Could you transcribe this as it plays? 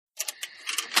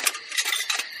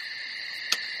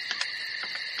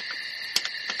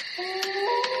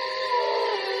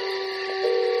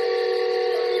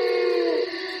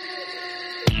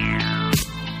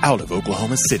Out of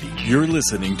Oklahoma City, you're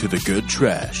listening to the Good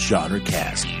Trash Genre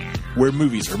Cast, where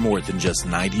movies are more than just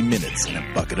 90 minutes and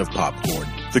a bucket of popcorn.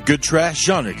 The Good Trash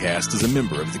Genre Cast is a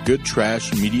member of the Good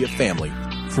Trash Media family.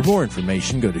 For more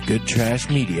information, go to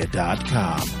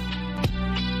goodtrashmedia.com.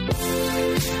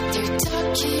 They're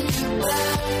talking about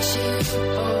you,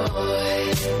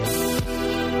 boy,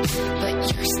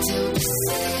 but you're still the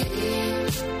same.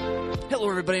 Hello,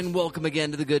 everybody, and welcome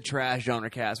again to the Good Trash Genre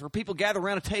Cast, where people gather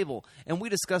around a table and we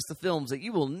discuss the films that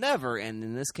you will never, and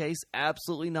in this case,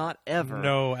 absolutely not ever,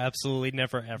 No, absolutely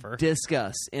never, ever.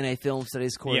 discuss in a film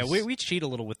studies course. Yeah, we cheat a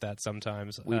little with that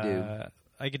sometimes. We do.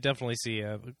 I could definitely see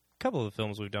a couple of the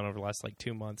films we've done over the last,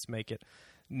 2 months make it.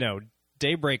 No,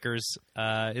 Daybreakers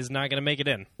is not going to make it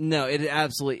in. No, it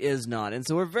absolutely is not. And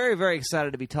so we're very, very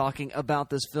excited to be talking about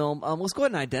this film. Let's go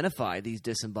ahead and identify these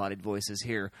disembodied voices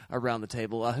here around the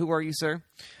table. Who are you, sir?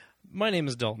 My name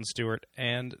is Dalton Stewart,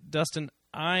 and Dustin,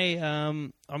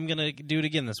 I'm going to do it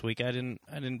again this week. I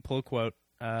didn't pull a quote,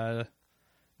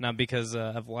 not because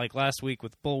of last week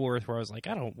with Bulworth, where I was like,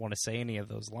 I don't want to say any of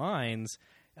those lines.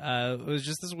 It was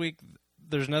just this week.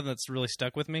 There's nothing that's really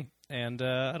stuck with me, and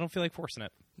I don't feel like forcing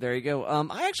it. There you go.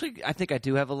 I think I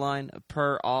do have a line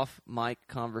per off-mic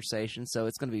conversation, so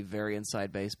it's going to be very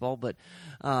inside baseball. But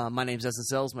my name's Dustin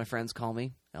Sells. My friends call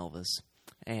me Elvis,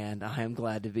 and I am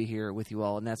glad to be here with you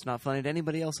all. And that's not funny to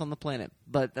anybody else on the planet,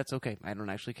 but that's okay. I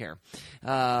don't actually care.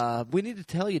 We need to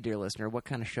tell you, dear listener, what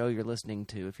kind of show you're listening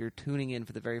to. If you're tuning in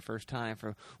for the very first time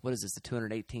for, what is this, the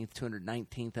 218th,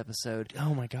 219th episode?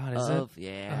 Oh, my God, is it?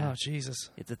 Yeah. Oh, Jesus.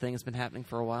 It's a thing that's been happening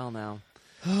for a while now.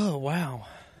 Oh, wow.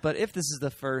 But if this is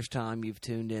the first time you've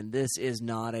tuned in, this is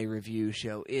not a review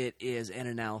show. It is an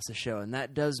analysis show, and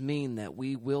that does mean that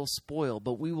we will spoil,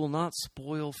 but we will not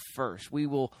spoil first. We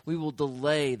will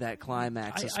delay that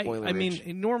climax of spoiler. I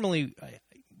mean, normally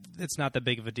it's not that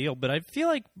big of a deal, but I feel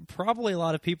like probably a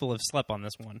lot of people have slept on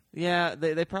this one. Yeah,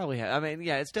 they probably have. I mean,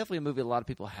 yeah, it's definitely a movie a lot of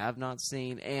people have not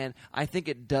seen, and I think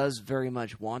it does very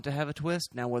much want to have a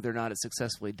twist. Now, whether or not it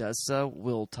successfully does so,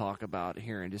 we'll talk about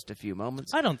here in just a few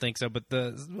moments. I don't think so, but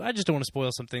I just don't want to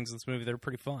spoil some things in this movie that are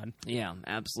pretty fun. Yeah,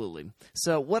 absolutely.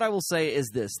 So what I will say is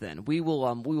this then. We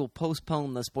will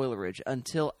postpone the spoilerage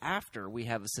until after we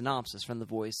have a synopsis from the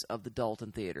voice of the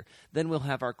Dalton Theater. Then we'll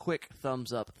have our quick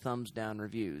thumbs up, thumbs down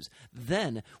reviews.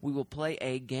 Then we will play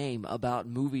a game about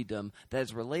moviedom that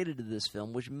is related to this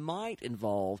film, which might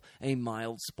involve a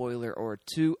mild spoiler or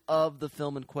two of the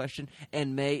film in question,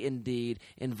 and may indeed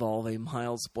involve a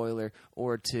mild spoiler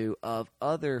or two of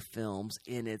other films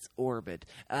in its orbit.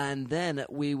 And then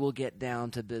we will get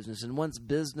down to business. And once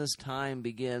business time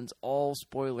begins, all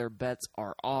spoiler bets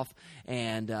are off,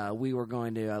 and we were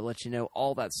going to let you know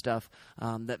all that stuff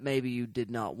that maybe you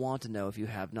did not want to know if you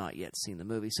have not yet seen the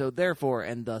movie. So therefore,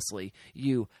 and thusly,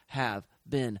 you have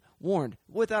been warned.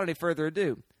 Without any further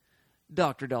ado,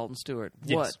 Dr. Dalton Stewart,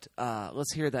 Yes.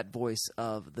 Let's hear that voice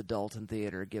of the Dalton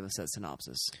Theater give us that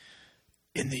synopsis.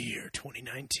 In the year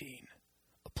 2019,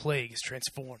 a plague has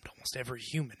transformed almost every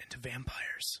human into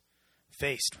vampires.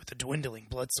 Faced with a dwindling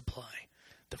blood supply,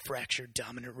 the fractured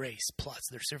dominant race plots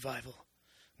their survival.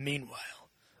 Meanwhile,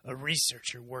 a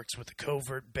researcher works with a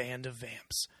covert band of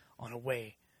vamps on a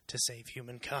way to save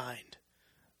humankind.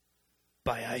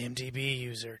 By IMDb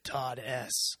user Todd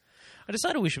S. I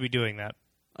decided we should be doing that.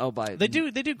 Oh, by They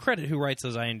do credit who writes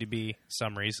those IMDb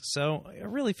summaries, so I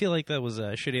really feel like that was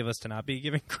shitty of us to not be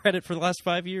giving credit for the last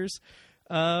 5 years.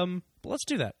 But let's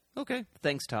do that. Okay,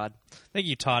 thanks, Todd. Thank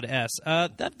you, Todd S.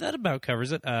 That about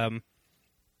covers it.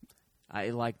 I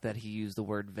like that he used the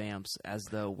word vamps as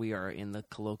though we are in the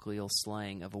colloquial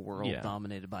slang of a world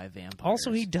dominated by vampires.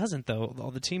 Also, he doesn't, though. All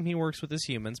the team he works with is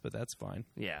humans, but that's fine.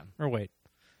 Yeah. Or wait.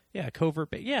 Yeah,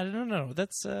 covert. Yeah, no.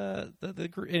 That's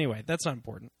anyway. That's not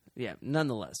important. Yeah,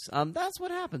 nonetheless, that's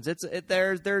what happens.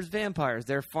 There's vampires.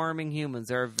 They're farming humans.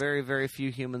 There are very, very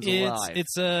few humans alive.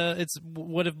 It's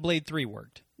what if Blade 3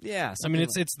 worked? Yeah, I mean,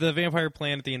 it's the vampire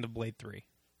plan at the end of Blade 3.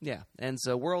 Yeah, and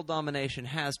so world domination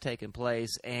has taken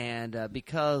place, and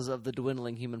because of the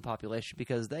dwindling human population,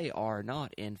 because they are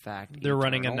not, in fact, they're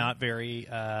running a eternal. not very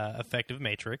effective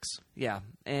matrix. Yeah,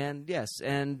 and yes,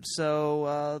 and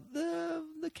so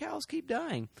the cows keep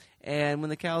dying, and when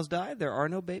the cows die, there are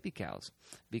no baby cows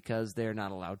because they're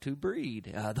not allowed to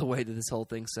breed the way that this whole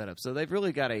thing's set up. So they've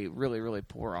really got a really, really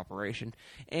poor operation,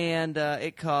 and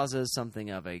it causes something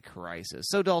of a crisis.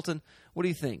 So Dalton, what do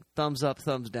you think? Thumbs up,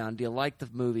 thumbs down? Do you like the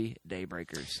movie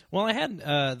Daybreakers? Well, I had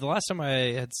the last time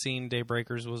I had seen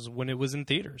Daybreakers was when it was in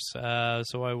theaters.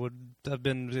 So I would have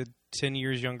been 10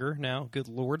 years younger now. Good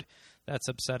Lord, that's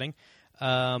upsetting.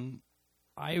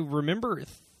 I remember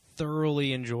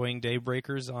thoroughly enjoying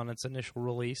Daybreakers on its initial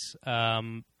release.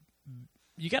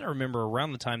 you got to remember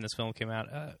around the time this film came out,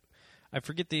 I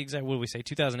forget the exact, what did we say,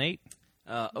 2008?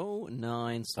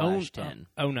 09/10.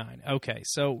 09. Okay,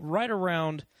 so right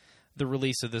around the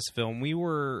release of this film, we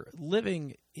were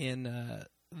living in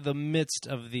the midst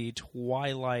of the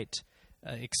Twilight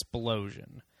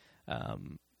explosion.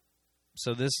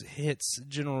 So this hits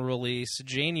general release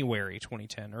January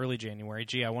 2010, early January.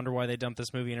 Gee, I wonder why they dumped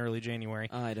this movie in early January.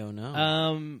 I don't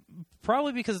know.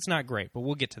 Probably because it's not great, but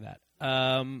we'll get to that.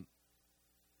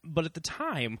 But at the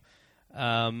time,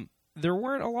 there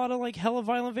weren't a lot of like hella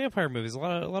violent vampire movies, a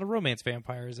lot of romance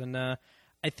vampires, and I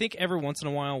think every once in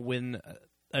a while, when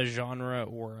a genre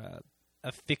or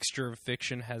a fixture of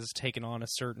fiction has taken on a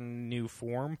certain new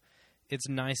form, it's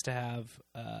nice to have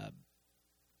a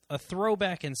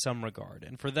throwback in some regard,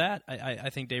 and for that, I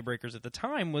think Daybreakers at the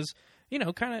time was,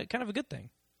 kind of a good thing.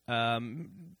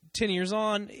 10 years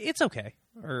on, it's okay.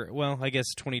 Or, well, I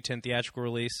guess 2010 theatrical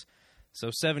release,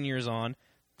 so 7 years on,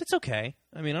 it's okay.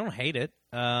 I mean, I don't hate it.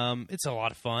 It's a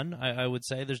lot of fun, I would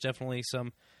say. There's definitely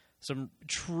some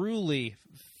truly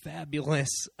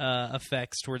fabulous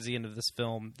effects towards the end of this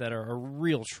film that are a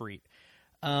real treat.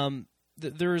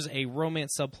 There's a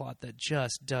romance subplot that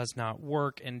just does not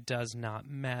work and does not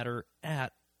matter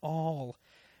at all.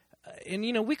 And,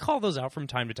 we call those out from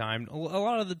time to time. A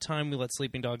lot of the time we let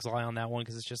sleeping dogs lie on that one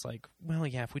because it's just like, well,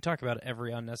 yeah, if we talk about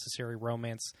every unnecessary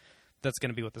romance, that's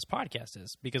going to be what this podcast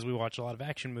is, because we watch a lot of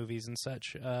action movies and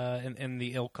such and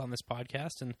the ilk on this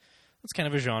podcast, and it's kind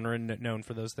of a genre known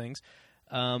for those things.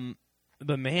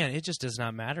 But, man, it just does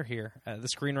not matter here. The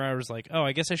screenwriter's like, oh,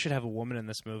 I guess I should have a woman in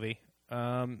this movie.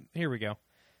 Here we go.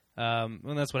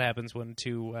 And that's what happens when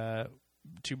two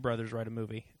brothers write a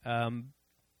movie.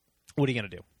 What are you going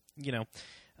to do?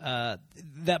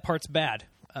 That part's bad.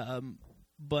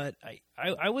 But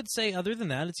I would say, other than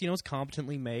that, it's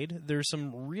competently made. There's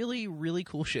some really, really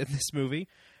cool shit in this movie.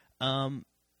 Willem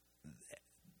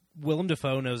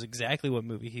Dafoe knows exactly what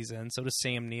movie he's in. So does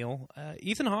Sam Neill.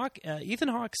 Ethan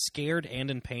Hawke's scared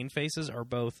and in pain faces are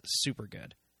both super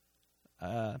good.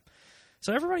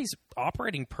 So everybody's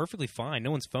operating perfectly fine.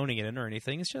 No one's phoning it in or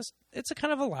anything. It's a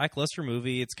kind of a lackluster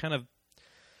movie. It's kind of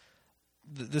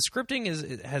the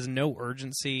scripting has no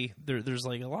urgency. There's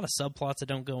like a lot of subplots that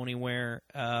don't go anywhere.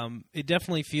 It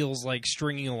definitely feels like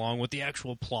stringing along what the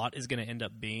actual plot is going to end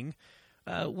up being,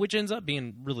 which ends up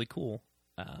being really cool.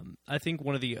 I think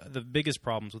one of the biggest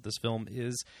problems with this film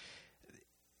is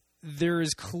there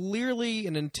is clearly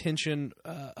an intention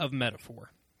of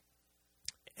metaphor.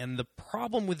 And the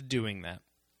problem with doing that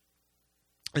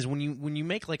is when you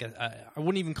make like I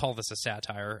wouldn't even call this a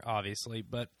satire, obviously,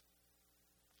 but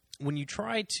when you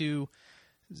try to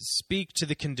speak to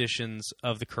the conditions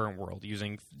of the current world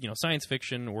using science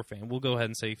fiction or we'll go ahead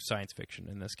and say science fiction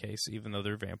in this case, even though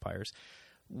they're vampires.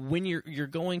 When you're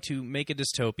going to make a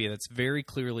dystopia that's very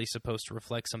clearly supposed to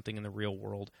reflect something in the real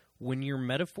world, when your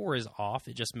metaphor is off,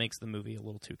 it just makes the movie a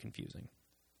little too confusing.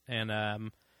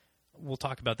 And we'll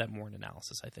talk about that more in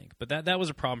analysis, I think. But that was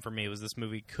a problem for me, was this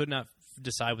movie could not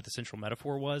decide what the central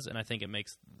metaphor was, and I think it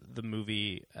makes the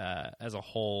movie as a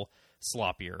whole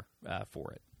sloppier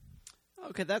for it.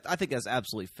 Okay, I think that's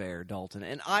absolutely fair, Dalton.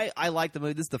 And I like the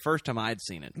movie. This is the first time I'd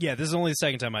seen it. Yeah, this is only the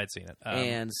second time I'd seen it.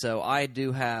 And so I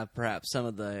do have perhaps some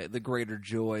of the greater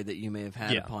joy that you may have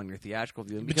had upon your theatrical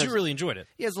viewing. But you really enjoyed it.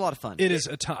 Yeah, it's a lot of fun. It is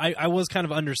a ton. I was kind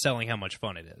of underselling how much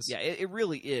fun it is. Yeah, it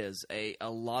really is a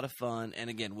lot of fun. And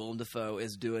again, Willem Dafoe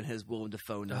is doing his Willem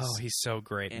Dafoe-ness. Oh, he's so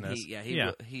great in this.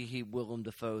 He Willem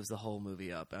Dafoe's the whole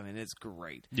movie up. I mean, it's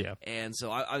great. Yeah. And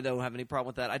so I don't have any problem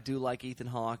with that. I do like Ethan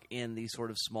Hawke in these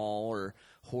sort of smaller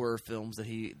horror films that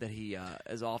he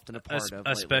is often a part of,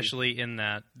 especially lately. In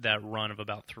that run of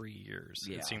about 3 years.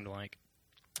 Yeah. It seemed like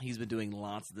he's been doing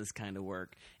lots of this kind of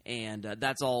work, and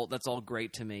that's all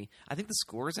great to me. I think the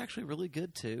score is actually really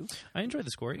good too. I enjoyed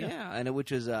the score, and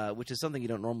which is something you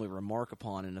don't normally remark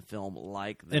upon in a film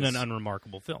like this. In an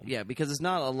unremarkable film, yeah, because it's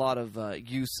not a lot of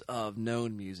use of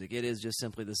known music. It is just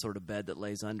simply the sort of bed that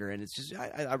lays under, and it's just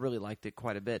I really liked it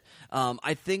quite a bit.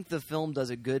 I think the film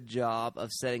does a good job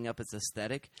of setting up its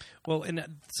aesthetic. Well, and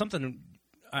something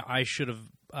I should have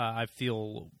I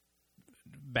feel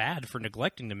bad for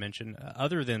neglecting to mention,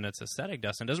 other than its aesthetic,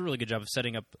 Dustin does a really good job of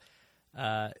setting up,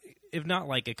 if not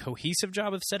like a cohesive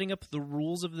job of setting up the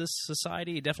rules of this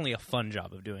society, definitely a fun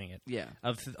job of doing it. Yeah.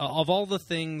 Of all the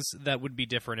things that would be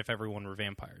different if everyone were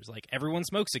vampires. Like, everyone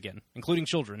smokes again, including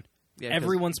children. Yeah,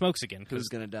 everyone smokes again. Who's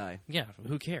going to die? Yeah,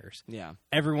 who cares? Yeah.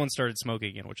 Everyone started smoking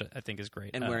again, which I think is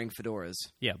great. And wearing fedoras.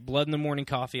 Yeah, blood in the morning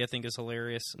coffee I think is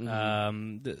hilarious.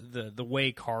 Mm-hmm. The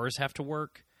way cars have to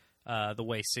work. The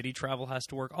way city travel has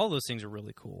to work, all those things are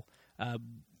really cool.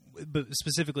 but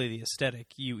specifically the aesthetic,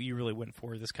 you really went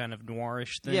for this kind of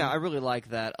noirish thing. Yeah, I really like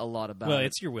that a lot about well, it.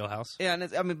 it's your wheelhouse. Yeah,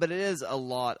 and but it is a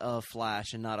lot of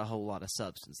flash and not a whole lot of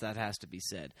substance. That has to be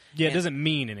said. Yeah, it And- doesn't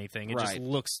mean anything. It just Right.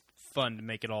 looks fun to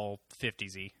make it all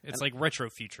 50s-y. It's like retro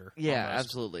future. Yeah, almost.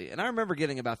 absolutely. And I remember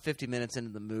getting about 50 minutes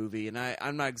into the movie, and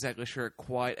I'm not exactly sure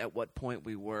quite at what point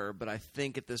we were, but I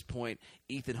think at this point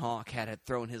Ethan Hawke had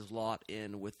thrown his lot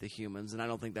in with the humans, and I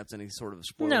don't think that's any sort of a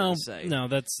spoiler No, to say. no,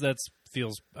 that's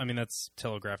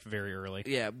telegraphed very early.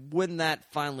 Yeah, when that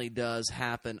finally does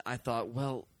happen, I thought,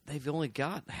 well, they've only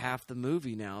got half the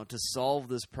movie now to solve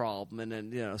this problem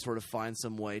and then, sort of find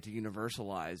some way to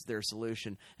universalize their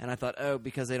solution. And I thought,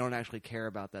 because they don't actually care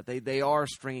about that. They are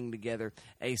stringing together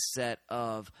a set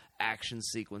of action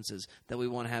sequences that we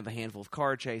want to have a handful of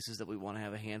car chases, that we want to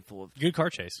have a handful of Good car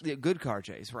chase. yeah, good car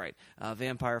chase, right.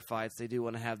 Vampire fights, they do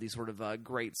want to have these sort of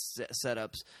great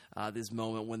setups, this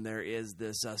moment when there is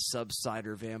this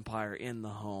subsider vampire in the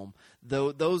home.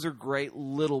 Those are great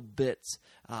little bits,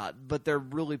 but they're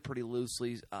really pretty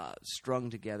loosely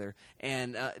strung together,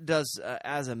 and does,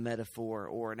 as a metaphor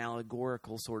or an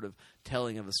allegorical sort of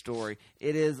telling of a story,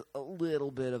 it is a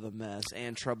little bit of a mess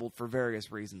and troubled for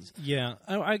various reasons. Yeah,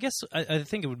 I guess I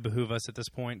think it would behoove us at this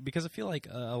point, because I feel like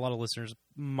a lot of listeners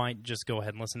might just go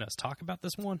ahead and listen to us talk about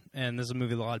this one, and this is a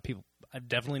movie that a lot of people have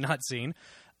definitely not seen.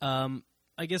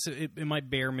 I guess it might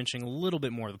bear mentioning a little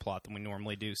bit more of the plot than we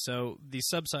normally do. So these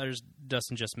subsiders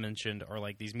Dustin just mentioned are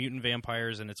like these mutant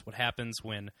vampires, and it's what happens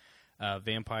when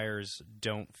vampires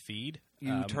don't feed.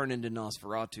 You turn into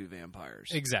Nosferatu vampires.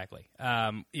 Exactly.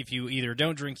 If you either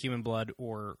don't drink human blood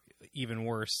or, even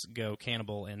worse, go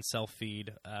cannibal and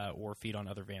self-feed or feed on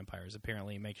other vampires,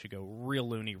 apparently it makes you go real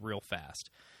loony real fast.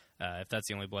 If that's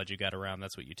the only blood you got around,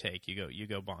 that's what you take. You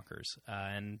go bonkers.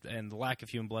 And the lack of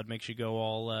human blood makes you go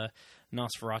all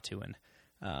Nosferatuan,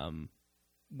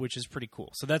 which is pretty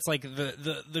cool. So that's like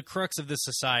the crux of this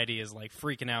society is like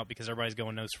freaking out because everybody's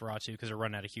going Nosferatu because they're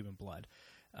running out of human blood.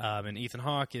 And Ethan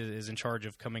Hawke is in charge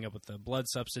of coming up with the blood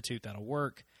substitute that'll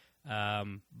work.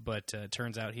 But it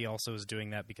turns out he also is doing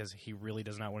that because he really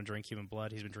does not want to drink human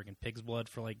blood. He's been drinking pig's blood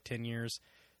for like 10 years.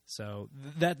 So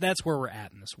that's where we're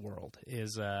at in this world.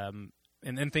 And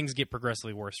then things get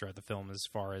progressively worse throughout the film as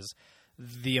far as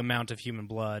the amount of human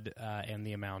blood and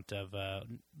the amount of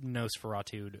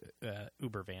Nosferatu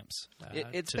uber vamps.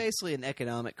 It's basically an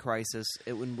economic crisis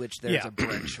in which there's a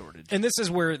bread shortage. And this is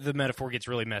where the metaphor gets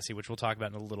really messy, which we'll talk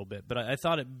about in a little bit. But I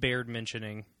thought it bared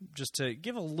mentioning just to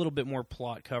give a little bit more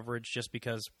plot coverage, just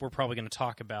because we're probably going to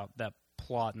talk about that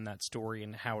plot and that story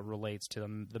and how it relates to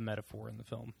the metaphor in the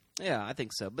film. Yeah, I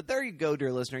think so. But there you go,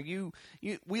 dear listener.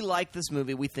 We like this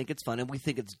movie. We think it's fun, and we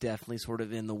think it's definitely sort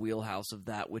of in the wheelhouse of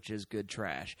that which is good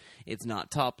trash. It's not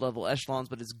top-level echelons,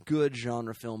 but it's good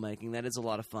genre filmmaking. That is a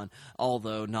lot of fun,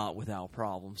 although not without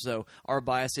problems. So our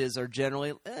biases are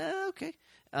generally, okay,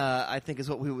 I think is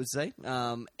what we would say.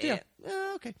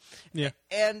 Okay. Yeah.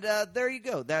 And there you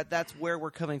go. That's where we're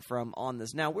coming from on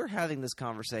this. Now, we're having this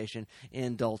conversation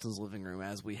in Dalton's living room,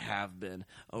 as we have been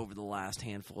over the last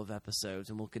handful of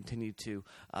episodes, and we'll continue to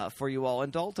for you all.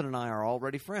 And Dalton and I are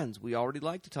already friends. We already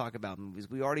like to talk about movies.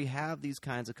 We already have these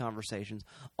kinds of conversations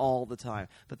all the time.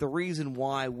 But the reason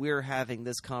why we're having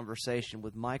this conversation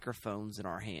with microphones in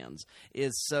our hands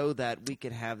is so that we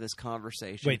can have this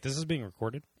conversation. Wait, this is being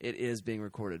recorded? It is being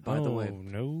recorded, by the way.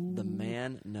 No. The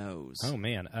man knows. Oh,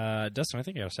 man. Dustin, I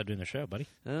think I gotta stop doing the show, buddy.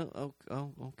 Oh,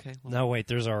 okay. Well, No, wait,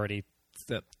 there's already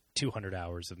 200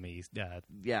 hours of me.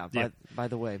 yeah, by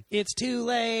the way. It's too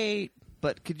late.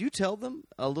 But could you tell them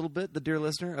a little bit, the dear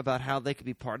listener, about how they could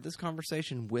be part of this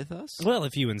conversation with us? Well,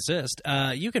 if you insist.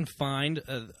 You can find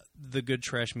the Good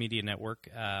Trash Media Network,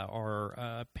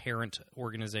 our parent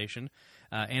organization,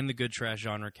 and the Good Trash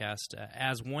Genre Cast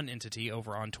as one entity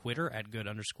over on Twitter at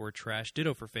good_trash.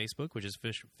 Ditto for Facebook, which is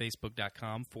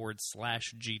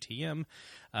facebook.com/GTM.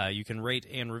 You can rate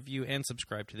and review and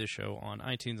subscribe to this show on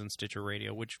iTunes and Stitcher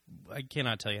Radio, which I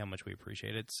cannot tell you how much we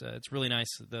appreciate. It's really nice.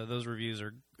 Those reviews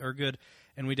are good,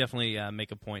 and we definitely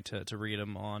make a point to read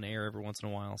them on air every once in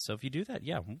a while. So if you do that,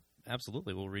 yeah,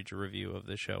 absolutely, we'll read your review of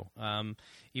this show,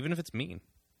 even if it's mean.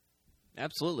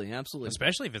 Absolutely.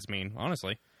 Especially if it's mean,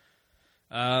 honestly.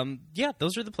 Yeah,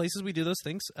 those are the places we do those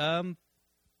things. Thank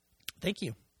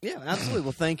you. Yeah, absolutely.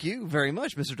 Well, thank you very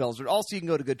much, Mr. Dulzert. Also, you can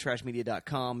go to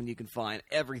goodtrashmedia.com, and you can find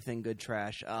everything Good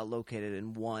Trash located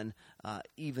in one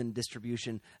even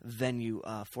distribution venue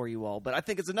for you all. But I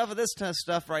think it's enough of this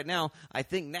stuff right now. I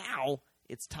think now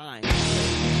it's time.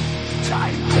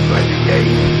 Time to play the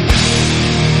game.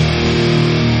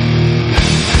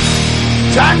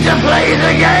 Time to play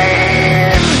the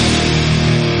game.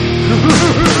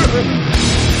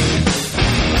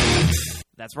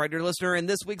 That's right, dear listener, and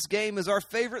this week's game is our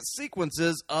favorite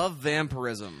sequences of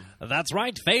vampirism. That's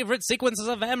right, favorite sequences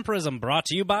of vampirism, brought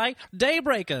to you by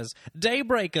Daybreakers.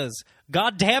 Daybreakers.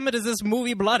 God damn it, is this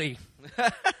movie bloody?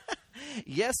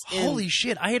 Yes, Holy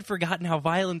shit, I had forgotten how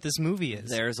violent this movie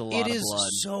is. There's a lot of blood. It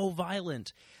is so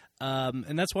violent.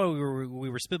 And that's why we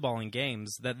were spitballing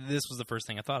games. That this was the first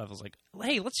thing I thought of. I was like,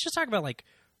 hey, let's just talk about like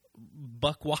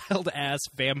buck wild ass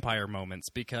vampire moments,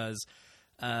 because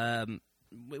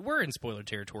we're in spoiler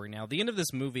territory now. The end of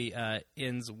this movie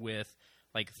ends with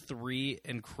like 3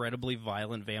 incredibly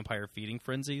violent vampire feeding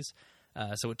frenzies.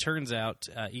 So it turns out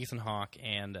Ethan Hawke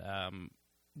and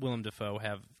Willem Dafoe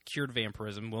have cured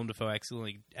vampirism. Willem Dafoe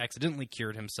accidentally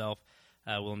cured himself.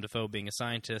 Willem Dafoe, being a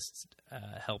scientist,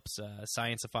 helps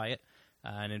scienceify it.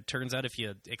 And it turns out if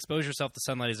you expose yourself to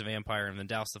sunlight as a vampire and then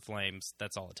douse the flames,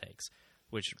 that's all it takes.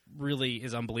 Which really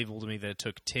is unbelievable to me that it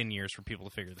took 10 years for people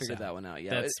to figure this out. that one out,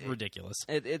 yeah. That's ridiculous.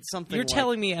 It's something You're like,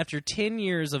 telling me after 10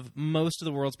 years of most of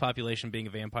the world's population being a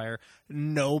vampire,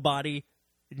 nobody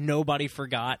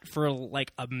forgot for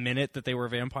like a minute that they were a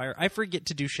vampire? I forget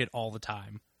to do shit all the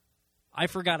time. I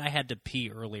forgot I had to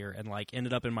pee earlier and like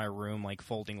ended up in my room like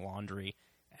folding laundry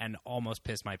and almost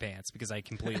pissed my pants because I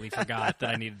completely forgot that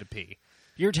I needed to pee.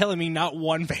 You're telling me not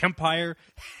one vampire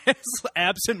has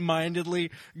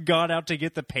absent-mindedly gone out to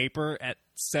get the paper at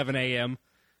 7 a.m.?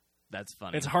 That's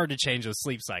funny. It's hard to change those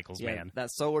sleep cycles, yeah, man.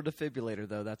 That solar defibrillator,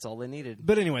 though, that's all they needed.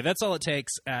 But anyway, that's all it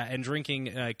takes, and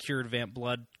drinking cured vamp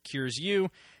blood cures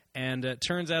you. And it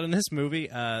turns out in this movie,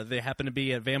 they happen to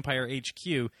be at Vampire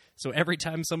HQ, so every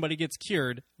time somebody gets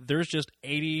cured, there's just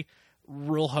 80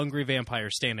 real hungry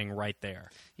vampires standing right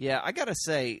there. Yeah, I gotta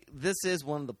say, this is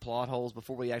one of the plot holes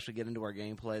before we actually get into our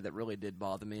gameplay that really did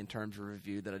bother me in terms of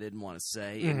review that I didn't want to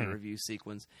say in the review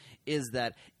sequence, is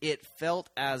that it felt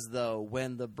as though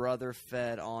when the brother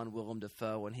fed on Willem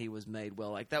Dafoe and he was made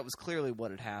well, like that was clearly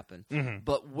what had happened.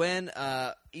 But when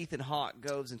Ethan Hawke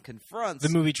goes and confronts... The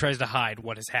movie tries to hide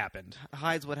what has happened.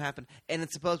 Hides what happened, and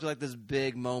it's supposed to be like this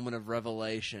big moment of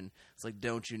revelation. It's like,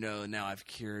 don't you know, now I've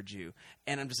cured you.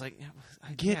 And I'm just like...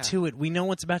 Get to it. We know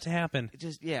what's about to happen.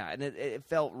 And it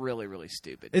felt really, really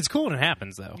stupid. It's cool when it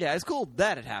happens, though. Yeah, it's cool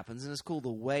that it happens, and it's cool the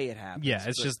way it happens. Yeah,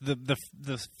 it's but just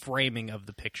the framing of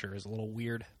the picture is a little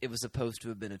weird. it was supposed to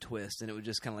have been a twist, and it was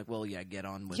just kind of like, well, yeah, get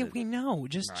on with Yeah, it. we know.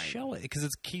 Just Right. show it. Because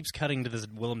it keeps cutting to this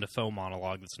Willem Dafoe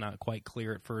monologue that's not quite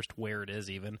clear at first where it is,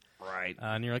 even. Right.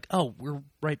 And you're like, oh, we're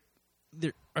right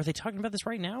there. Are they talking about this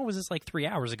right now? Or was this like 3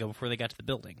 hours ago before they got to the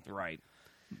building? Right.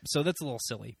 So that's a little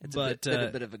silly. It's but a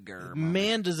bit of a grr.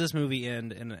 man, does this movie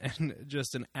end in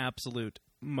just an absolute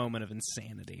moment of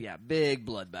insanity. Yeah, big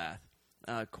bloodbath.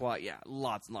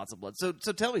 Lots and lots of blood. So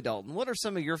tell me, Dalton, what are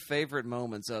some of your favorite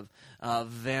moments of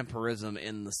vampirism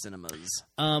in the cinemas?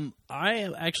 I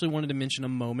actually wanted to mention a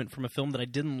moment from a film that I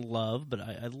didn't love, but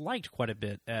I liked quite a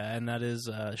bit, and that is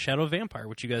Shadow of a Vampire,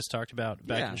 which you guys talked about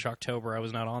back in Shocktober. I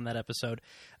was not on that episode,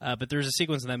 but there's a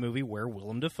sequence in that movie where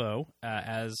Willem Dafoe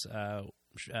as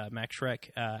Max Schreck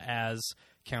as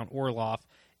Count Orloff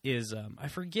is I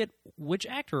forget which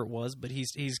actor it was, but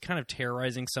he's kind of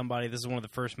terrorizing somebody. This is one of the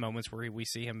first moments where we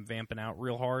see him vamping out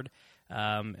real hard.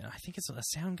 And I think it's a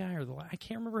sound guy I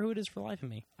can't remember who it is for the life of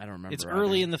me. I don't remember. It's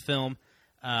early in the film,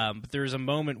 but there's a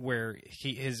moment where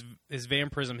his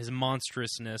vampirism, his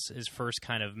monstrousness, is first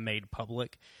kind of made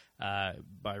public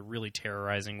by really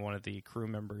terrorizing one of the crew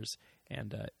members,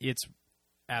 and it's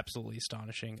absolutely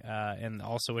astonishing. And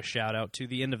also a shout out to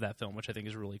the end of that film, which I think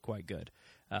is really quite good.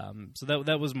 So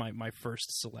that was my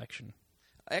first selection.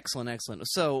 Excellent.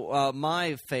 So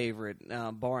my favorite,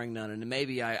 barring none, and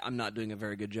maybe I'm not doing a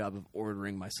very good job of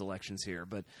ordering my selections here,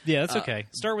 but yeah, that's okay.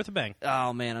 Start with a bang.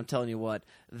 Oh man, I'm telling you what,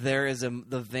 there is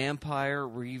the vampire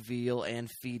reveal and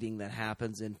feeding that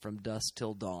happens in From Dusk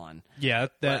Till Dawn. Yeah,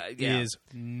 that is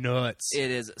nuts.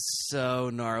 It is so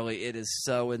gnarly. It is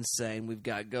so insane. We've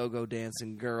got go-go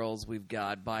dancing girls. We've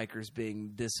got bikers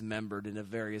being dismembered into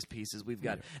various pieces. We've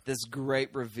got this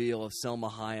great reveal of Selma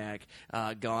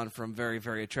Hayek, gone from very,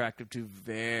 very attractive to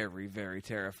very, very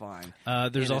terrifying.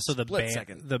 There's in a also the split band.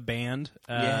 second. The band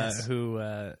Yes. who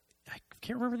I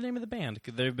can't remember the name of the band.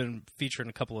 They've been featured in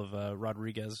a couple of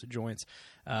Rodriguez joints,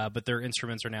 but their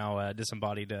instruments are now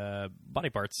disembodied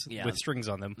body parts with strings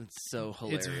on them. It's so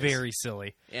hilarious. It's very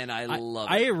silly, and I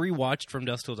love it. I rewatched From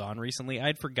Dusk Till Dawn recently.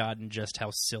 I'd forgotten just how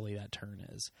silly that turn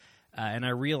is, and I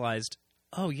realized,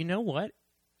 oh, you know what?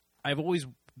 I've always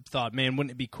thought, man,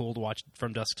 wouldn't it be cool to watch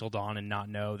From Dusk Till Dawn and not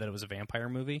know that it was a vampire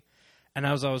movie? And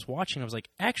as I was watching, I was like,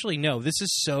 actually, no, this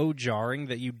is so jarring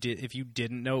that if you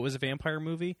didn't know it was a vampire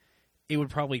movie, it would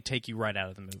probably take you right out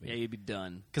of the movie. Yeah, you'd be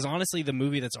done. Because honestly, the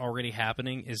movie that's already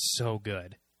happening is so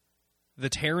good. The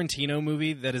Tarantino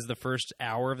movie that is the first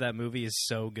hour of that movie is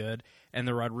so good, and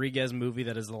the Rodriguez movie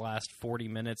that is the last 40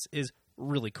 minutes is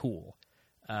really cool,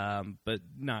 but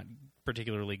not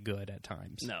particularly good at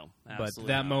times. No, but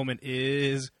absolutely that not. moment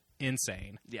is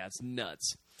insane. Yeah, it's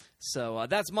nuts. So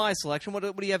that's my selection. What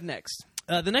do you have next?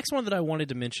 The next one that I wanted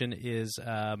to mention is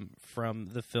from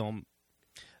the film.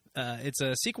 It's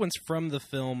a sequence from the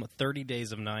film 30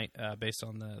 Days of Night, based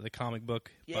on the comic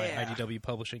book by IDW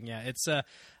Publishing. Yeah, it's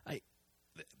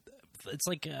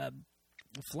like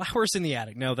flowers in the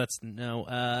attic. No, that's no.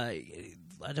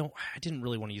 I didn't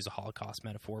really want to use a Holocaust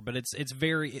metaphor, but it's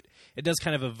very. It does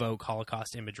kind of evoke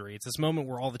Holocaust imagery. It's this moment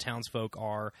where all the townsfolk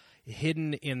are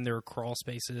hidden in their crawl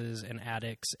spaces and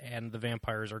attics, and the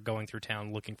vampires are going through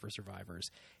town looking for survivors.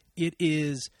 It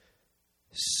is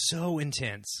so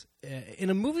intense in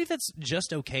a movie that's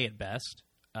just okay at best.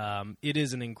 It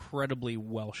is an incredibly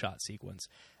well shot sequence.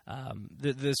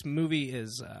 This movie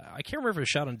is I can't remember if it was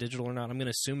shot on digital or not. I'm going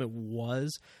to assume it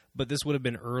was, but this would have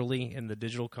been early in the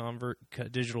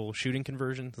digital shooting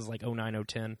conversion. This is like 09,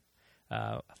 010.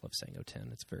 I love saying 010.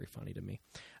 It's very funny to me.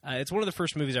 It's one of the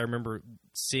first movies I remember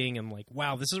seeing and like,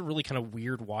 wow, this is a really kind of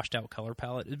weird washed out color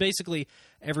palette. Basically,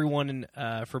 everyone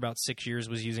for about 6 years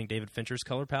was using David Fincher's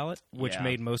color palette, which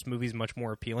made most movies much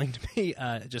more appealing to me,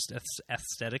 just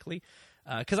aesthetically.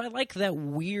 Because I like that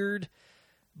weird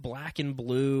black and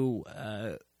blue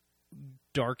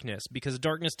darkness, because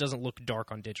darkness doesn't look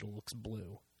dark on digital, it looks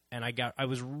blue. And I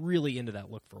was really into that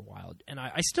look for a while, and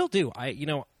I still do.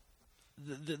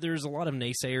 There's a lot of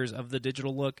naysayers of the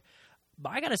digital look, but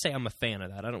I gotta say I'm a fan of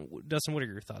that. Dustin, what are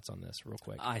your thoughts on this, real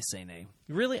quick? I say nay.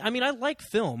 Really? I mean, I like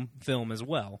film as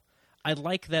well. I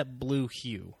like that blue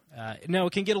hue. Now,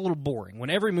 it can get a little boring.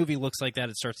 When every movie looks like that,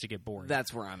 it starts to get boring.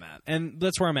 That's where I'm at. And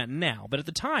that's where I'm at now. But at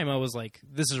the time, I was like,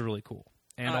 this is really cool.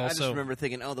 And I also, just remember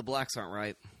thinking, oh, the blacks aren't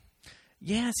right.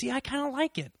 yeah, see, I kind of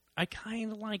like it.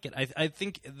 I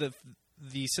think the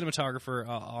cinematographer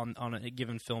on a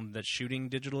given film that's shooting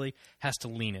digitally has to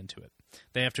lean into it.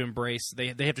 They have to embrace. They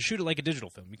have to shoot it like a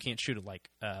digital film. You can't shoot it like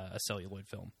a celluloid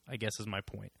film, I guess is my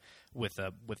point, with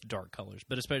dark colors.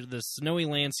 But especially the snowy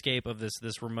landscape of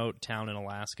this remote town in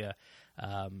Alaska,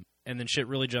 and then shit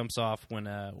really jumps off when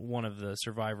one of the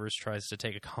survivors tries to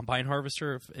take a combine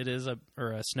harvester, if it is,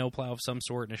 or a snowplow of some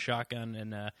sort, and a shotgun,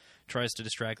 and tries to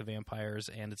distract the vampires.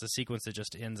 And it's a sequence that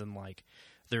just ends in like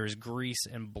there's grease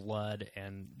and blood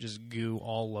and just goo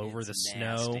all over the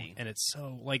snow, and it's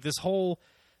so like this whole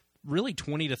really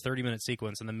 20 to 30 minute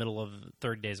sequence in the middle of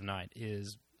 30 Days of Night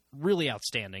is really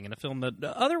outstanding in a film that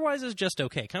otherwise is just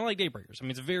okay, kind of like Daybreakers. I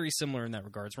mean, it's very similar in that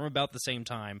regard. It's from about the same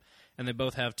time, and they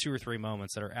both have 2 or 3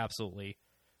 moments that are absolutely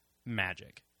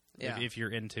magic. Yeah. If you're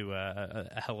into a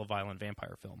hella violent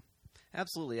vampire film.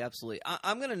 Absolutely.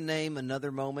 I'm going to name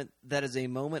another moment that is a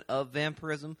moment of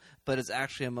vampirism, but it's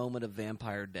actually a moment of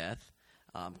vampire death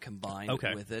combined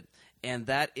with it. And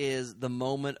that is the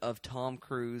moment of Tom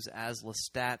Cruise as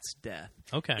Lestat's death.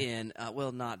 Okay. In,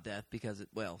 not death, because,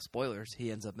 spoilers, he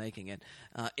ends up making it,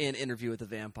 in Interview with the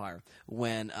Vampire,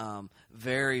 when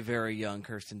very, very young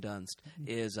Kirsten Dunst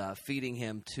is feeding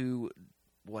him 2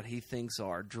 what he thinks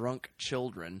are drunk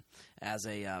children as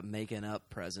a making up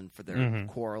present for their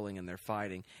quarreling and their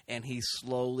fighting, and he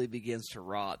slowly begins to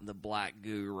rot, and the black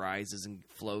goo rises and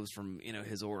flows from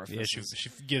his orifices. Yeah, she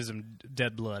gives him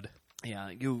dead blood.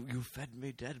 Yeah, you fed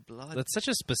me dead blood. That's such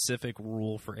a specific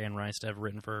rule for Anne Rice to have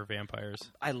written for her vampires.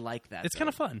 I like that. It's kind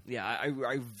of fun. Yeah,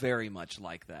 I very much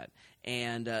like that.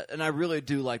 And I really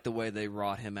do like the way they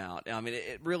wrought him out. I mean,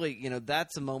 it really,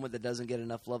 that's a moment that doesn't get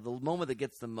enough love. The moment that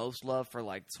gets the most love for,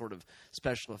 like, sort of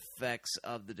special effects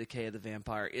of the decay of the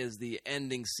vampire is the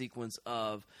ending sequence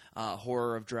of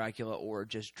Horror of Dracula, or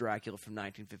just Dracula from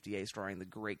 1958, starring the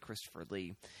great Christopher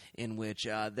Lee, in which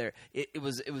it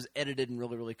was edited and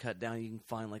really, really cut down. You can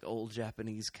find, like, old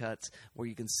Japanese cuts where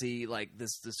you can see, like,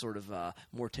 this sort of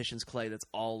mortician's clay that's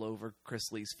all over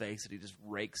Chris Lee's face that he just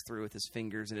rakes through with his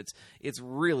fingers, and it's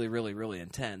really, really, really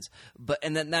intense.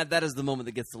 And then that is the moment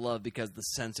that gets the love because the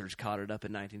censors caught it up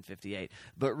in 1958.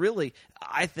 But really,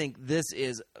 I think this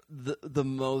is the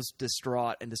most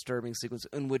distraught and disturbing sequence,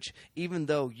 in which, even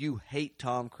though you hate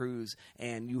Tom Cruise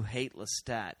and you hate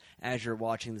Lestat as you're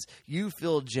watching this, you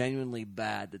feel genuinely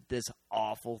bad that this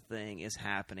awful thing is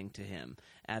happening to him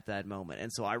at that moment.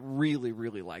 And so I really,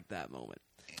 really like that moment.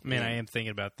 Man, I am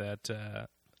thinking about that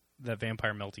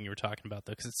vampire melting you were talking about,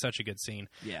 though, because it's such a good scene.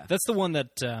 Yeah. That's the one that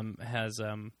has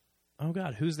oh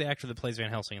god, who's the actor that plays Van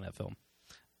Helsing in that film?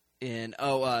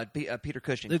 Peter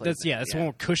Cushing. That's the one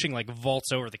where Cushing like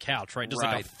vaults over the couch, right? Just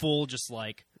like a full, just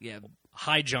like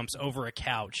high jumps over a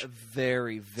couch. A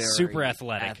very, very Super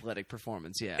athletic. athletic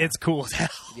performance. Yeah, It's cool as hell.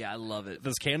 yeah, I love it.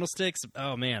 Those candlesticks,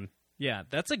 oh man. Yeah,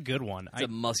 that's a good one. It's a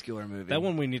muscular movie. That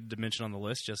one we needed to mention on the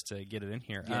list just to get it in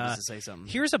here. Yeah, just to say something.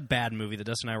 Here's a bad movie that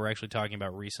Dustin and I were actually talking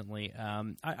about recently.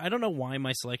 I don't know why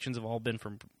my selections have all been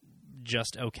from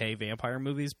just okay vampire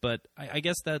movies, but I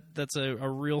guess that's a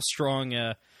real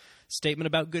strong statement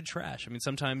about good trash. I mean,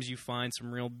 sometimes you find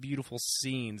some real beautiful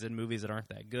scenes in movies that aren't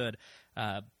that good.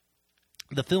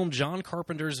 The film John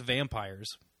Carpenter's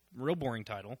Vampires, real boring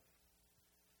title,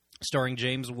 starring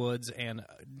James Woods and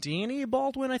Danny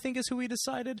Baldwin, I think is who we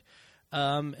decided,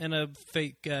 and a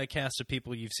fake cast of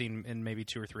people you've seen in maybe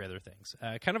 2 or 3 other things.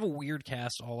 Kind of a weird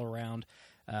cast all around,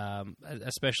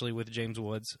 especially with James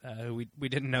Woods, who we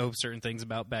didn't know certain things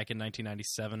about back in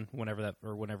 1997,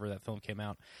 whenever that film came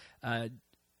out.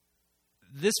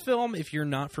 This film, if you're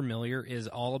not familiar, is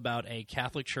all about a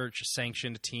Catholic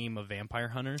Church-sanctioned team of vampire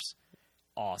hunters.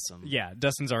 Awesome. Yeah,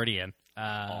 Dustin's already in.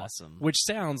 Awesome. Which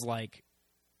sounds like...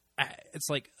 It's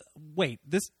like, wait,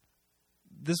 this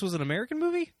was an American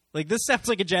movie? Like, this sounds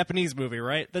like a Japanese movie,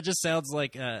 right? That just sounds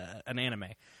like an anime,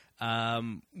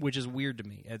 which is weird to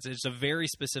me. It's a very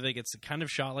specific, it's kind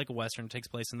of shot like a Western, it takes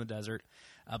place in the desert.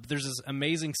 But there's this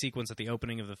amazing sequence at the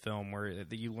opening of the film where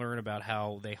you learn about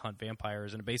how they hunt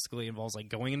vampires, and it basically involves like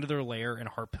going into their lair and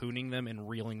harpooning them and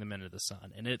reeling them into the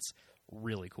sun. And it's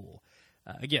really cool.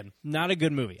 Again, not a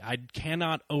good movie. I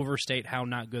cannot overstate how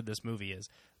not good this movie is.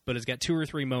 But it's got 2 or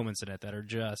 3 moments in it that are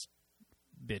just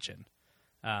bitchin'.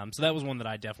 So that was one that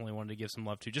I definitely wanted to give some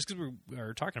love to, just because we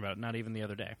were talking about it not even the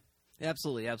other day.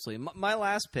 Absolutely, absolutely. My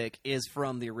last pick is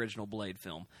from the original Blade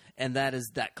film, and that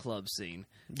is that club scene.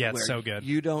 Yeah, it's where so good.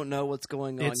 You don't know what's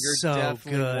going on. It's You're so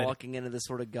definitely good. walking into this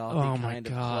sort of gothy Oh my kind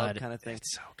of God. club kind of thing.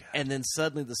 It's so good. And then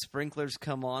suddenly the sprinklers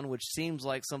come on, which seems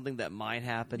like something that might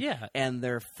happen. Yeah. And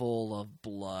they're full of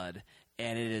blood.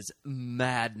 And it is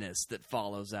madness that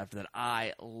follows after that.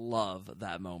 I love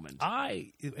that moment.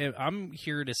 I'm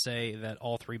here to say that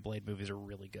all 3 Blade movies are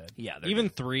really good. Yeah, they're even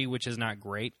 3, which is not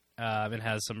great, and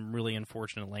has some really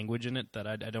unfortunate language in it that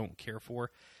I don't care for,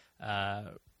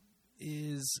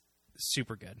 is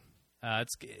super good.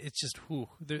 It's just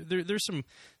there's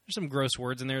some gross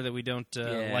words in there that we don't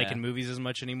like in movies as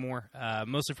much anymore.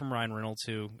 Mostly from Ryan Reynolds,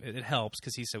 who it helps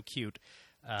because he's so cute.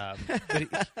 But he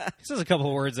says a couple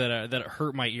of words that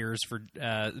hurt my ears for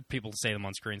people to say them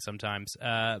on screen sometimes.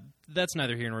 That's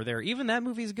neither here nor there. Even that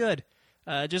movie's good.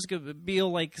 Jessica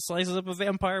Biel slices up a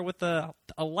vampire with a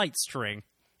light string.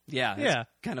 Yeah.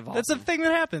 Kind of awesome. That's a thing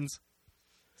that happens.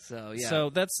 So, yeah. So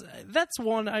that's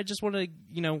one I just want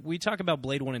to, we talk about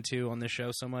Blade 1 and 2 on this show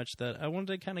so much that I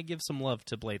wanted to kind of give some love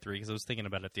to Blade 3 because I was thinking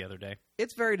about it the other day.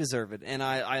 It's very deserved, and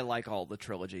I like all the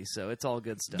trilogy, so it's all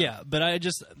good stuff. Yeah, but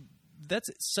that's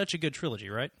such a good trilogy,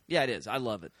 right? Yeah, it is. I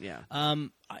love it. Yeah.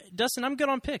 Dustin, I'm good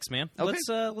on picks, man. Okay.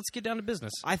 Let's get down to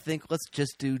business. I think let's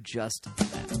just do just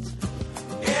that.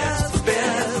 It's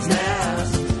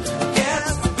business.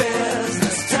 It's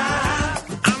business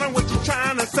time. I know what you're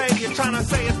trying to say. You're trying to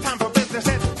say it's time for business.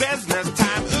 It's business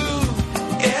time. Ooh,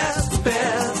 it's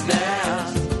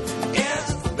business.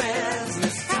 It's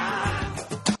business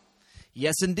time.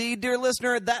 Yes, indeed, dear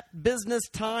listener, that business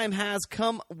time has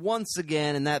come once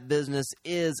again, and that business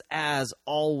is, as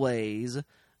always,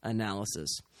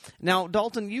 analysis. Now,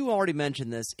 Dalton, you already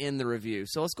mentioned this in the review,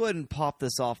 so let's go ahead and pop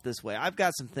this off this way. I've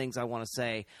got some things I want to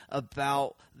say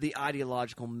about the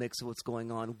ideological mix of what's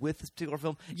going on with this particular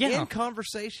film in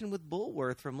conversation with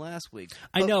Bulworth from last week.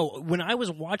 I know. When I was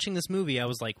watching this movie, I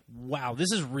was like, wow,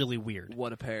 this is really weird.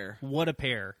 What a pair. What a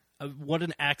pair. What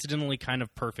an accidentally kind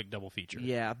of perfect double feature.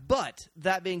 Yeah, but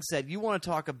that being said, you want to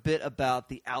talk a bit about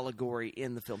the allegory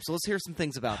in the film. So let's hear some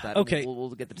things about that. Okay. We'll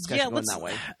get the discussion going that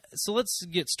way. So let's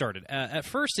get started. At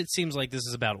first, it seems like this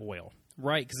is about oil,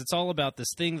 right? Because it's all about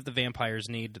this thing that the vampires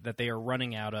need that they are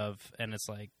running out of, and it's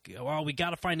like, well, we got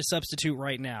to find a substitute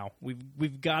right now.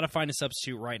 We've got to find a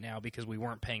substitute right now because we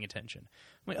weren't paying attention.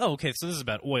 I'm like, oh, okay, so this is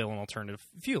about oil and alternative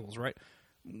fuels, right?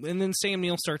 And then Sam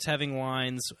Neill starts having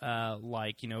lines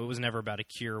like, it was never about a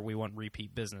cure. We want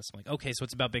repeat business. I'm like, okay, so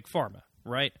it's about Big Pharma,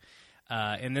 right?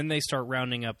 And then they start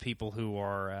rounding up people who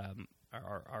are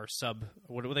sub.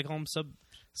 What do they call them?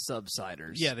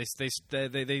 Subsiders. Yeah,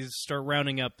 they start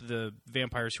rounding up the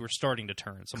vampires who are starting to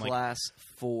turn. So I'm Class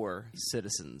 4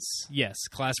 citizens. Yes,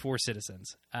 Class 4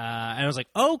 citizens. And I was like,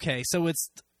 okay, so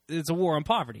it's a war on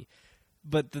poverty.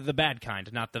 But the bad kind,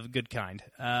 not the good kind.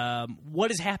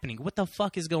 What is happening? What the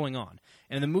fuck is going on?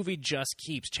 And the movie just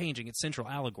keeps changing its central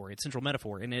allegory, its central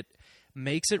metaphor, and it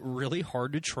makes it really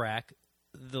hard to track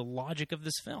the logic of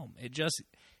this film.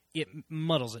 it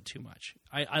muddles it too much.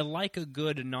 I like a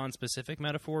good non-specific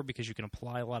metaphor because you can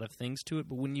apply a lot of things to it,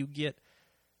 but when you get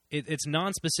it's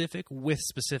non-specific with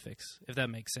specifics, if that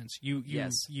makes sense. You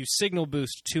signal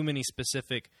boost too many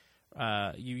specific.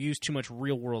 You use too much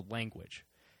real-world language.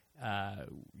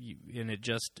 And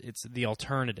it's the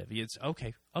alternative. It's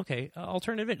okay,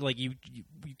 alternative. Like you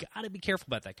got to be careful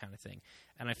about that kind of thing.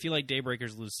 And I feel like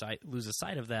Daybreakers loses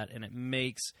sight of that, and it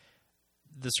makes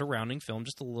the surrounding film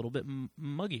just a little bit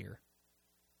muggier.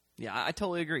 Yeah, I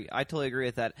totally agree. I totally agree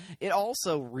with that. It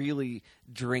also really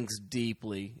drinks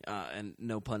deeply, and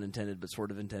no pun intended, but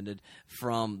sort of intended,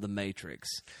 from The Matrix.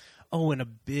 Oh, in a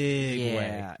big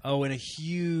way. Yeah. Oh, in a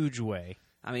huge way.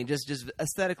 I mean, just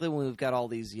aesthetically, when we've got all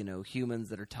these, humans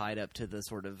that are tied up to the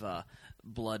sort of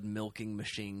blood milking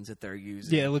machines that they're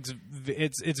using. Yeah, it looks.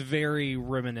 It's very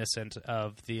reminiscent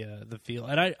of the feel,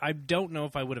 and I don't know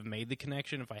if I would have made the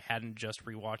connection if I hadn't just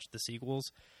rewatched the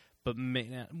sequels. But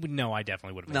no, I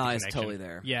definitely would have made the connection. It's totally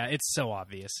there. Yeah, it's so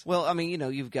obvious. Well, I mean,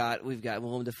 we've got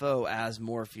Willem Dafoe as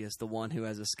Morpheus, the one who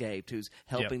has escaped, who's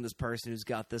helping this person who's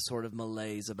got this sort of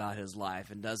malaise about his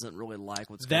life and doesn't really like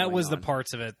what's going on. That was the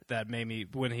parts of it that made me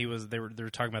when they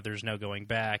were talking about there's no going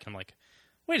back. I'm like,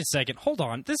 wait a second, hold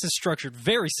on. This is structured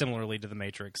very similarly to The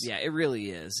Matrix. Yeah, it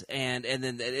really is, and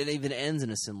then it even ends in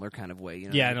a similar kind of way.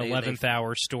 An 11th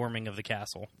hour storming of the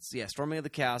castle. Yeah, storming of the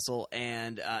castle,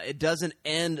 and it doesn't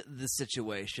end the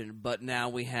situation, but now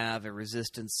we have a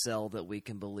resistance cell that we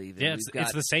can believe in. Yeah,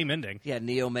 it's the same ending. Yeah,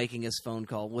 Neo making his phone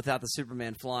call without the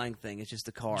Superman flying thing. It's just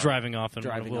a car driving off in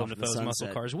one of Willem off Dafoe's the muscle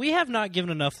sunset. cars. We have not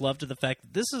given enough love to the fact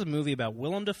that this is a movie about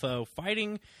Willem Dafoe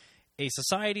fighting a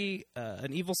society,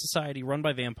 an evil society run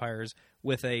by vampires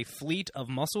with a fleet of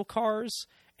muscle cars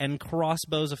and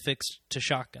crossbows affixed to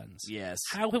shotguns. Yes.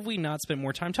 How have we not spent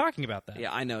more time talking about that?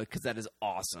 Yeah, I know, because that is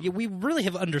awesome. Yeah, we really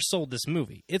have undersold this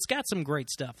movie. It's got some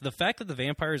great stuff. The fact that the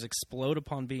vampires explode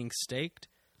upon being staked,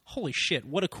 holy shit,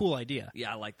 what a cool idea.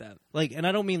 Yeah, I like that. And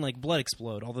I don't mean like blood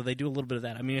explode, although they do a little bit of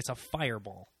that. I mean, it's a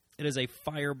fireball. It is a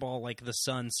fireball like the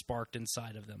sun sparked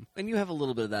inside of them. And you have a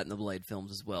little bit of that in the Blade films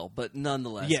as well, but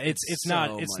nonetheless, yeah, it's so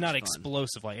not much fun.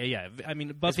 explosive like I mean,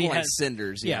 It's Buffy more has like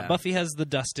cinders. yeah, Buffy has the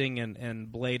dusting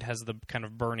and Blade has the kind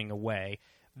of burning away.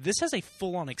 This has a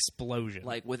full on explosion,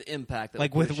 like with impact, that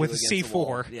like will with push you against the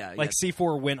wall. C4. Yeah, like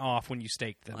C4 went off when you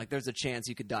staked them. like there's a chance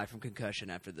you could die from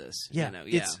concussion after this. yeah,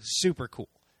 it's super cool.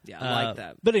 Yeah, I like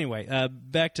that. But anyway,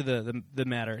 back to the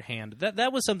matter at hand.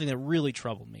 That was something that really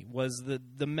troubled me, was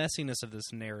the messiness of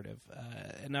this narrative,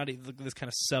 and not even this kind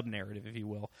of sub-narrative, if you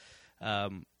will.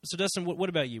 So, Dustin, what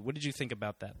about you? What did you think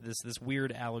about that? This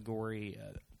weird allegory,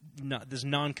 this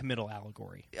non-committal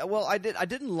allegory. Yeah, well, I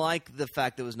didn't like the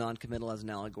fact that it was non-committal as an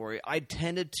allegory. I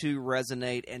tended to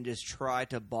resonate and just try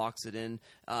to box it in,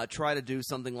 try to do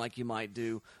something like you might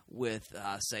do with,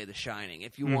 say, The Shining.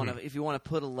 If you want to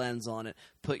put a lens on it,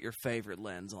 put your favorite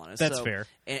lens on it. That's fair.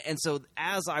 And so,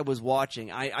 as I was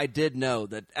watching, I did know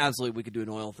that absolutely we could do an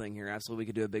oil thing here. Absolutely, we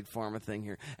could do a big pharma thing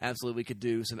here. Absolutely, we could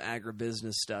do some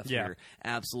agribusiness stuff here.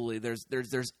 Absolutely,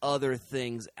 there's other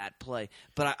things at play.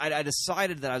 But I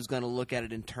decided that I was going to look at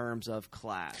it in terms of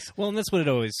class. Well, and that's what it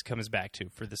always comes back to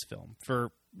for this film.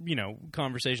 For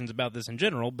conversations about this in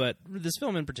general, but this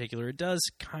film in particular, it does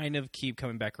kind of keep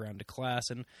coming back around to class,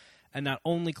 and not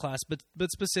only class, but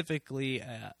specifically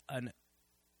an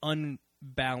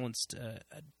unbalanced,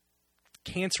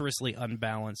 cancerously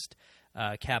unbalanced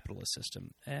capitalist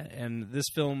system. And this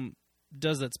film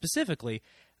does that specifically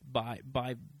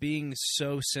by being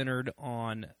so centered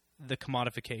on the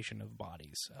commodification of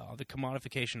bodies, the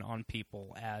commodification on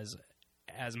people as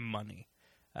money.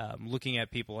 Looking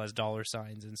at people as dollar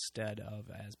signs instead of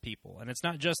as people. And it's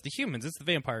not just the humans, it's the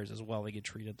vampires as well. They get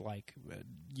treated like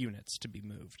units to be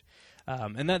moved.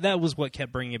 And that was what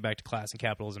kept bringing it back to class and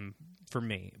capitalism for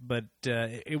me. But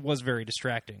it was very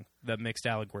distracting, that mixed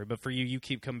allegory. But for you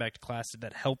keep coming back to class. Did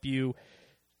that help you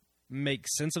make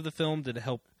sense of the film? Did it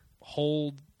help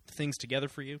hold things together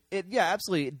for you? Yeah,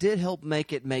 absolutely. It did help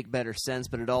make it make better sense,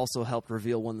 but it also helped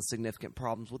reveal one of the significant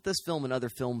problems with this film and other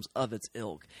films of its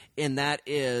ilk, and that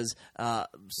is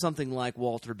something like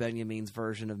Walter Benjamin's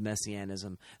version of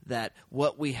messianism, that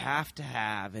what we have to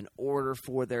have in order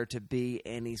for there to be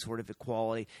any sort of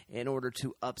equality, in order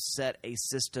to upset a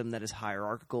system that is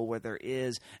hierarchical, where there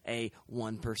is a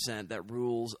 1% that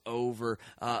rules over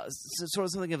sort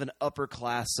of something of an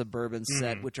upper-class suburban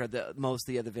set, which are most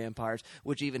of the other vampires,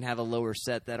 which even even have a lower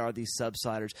set that are these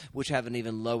subsiders, which have an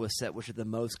even lower set, which are the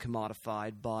most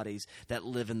commodified bodies that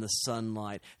live in the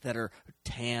sunlight, that are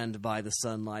tanned by the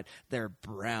sunlight, they're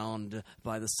browned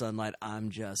by the sunlight. I'm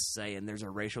just saying, there's a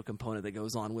racial component that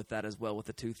goes on with that as well, with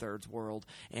the 2/3 world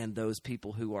and those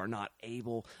people who are not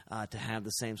able to have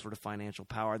the same sort of financial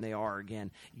power, and they are,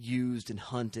 again, used and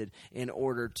hunted in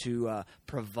order to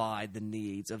provide the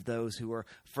needs of those who are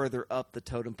further up the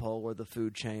totem pole or the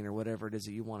food chain or whatever it is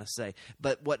that you want to say.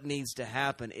 But what needs to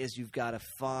happen is you've got to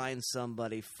find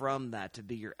somebody from that to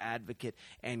be your advocate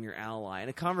and your ally. And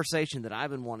a conversation that I've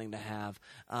been wanting to have,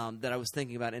 that I was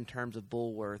thinking about in terms of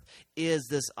Bulworth, is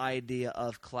this idea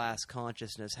of class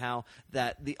consciousness, how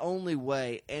that the only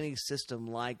way any system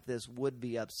like this would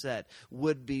be upset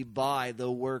would be by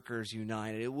the workers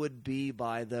united. It would be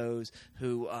by those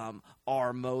who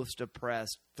are most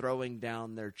oppressed throwing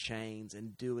down their chains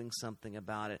and doing something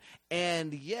about it.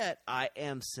 And yet I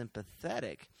am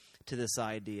sympathetic to this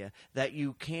idea that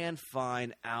you can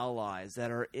find allies that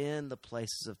are in the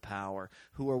places of power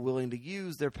who are willing to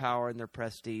use their power and their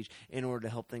prestige in order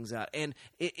to help things out. And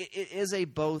it is a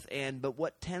both and, but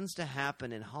what tends to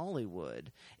happen in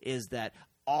Hollywood is that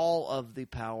all of the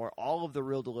power, all of the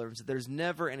real deliverance, there's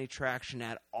never any traction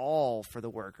at all for the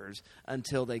workers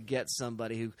until they get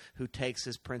somebody who takes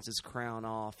his prince's crown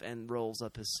off and rolls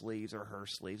up his sleeves or her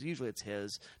sleeves. Usually it's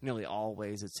his, nearly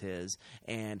always it's his,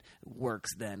 and works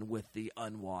then with the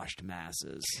unwashed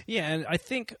masses. Yeah, and I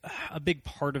think a big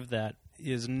part of that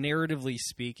is, narratively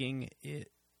speaking,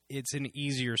 it's an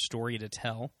easier story to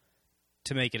tell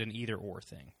to make it an either-or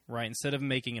thing, right? Instead of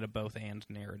making it a both-and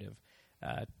narrative.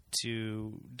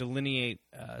 To delineate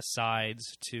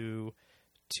sides, to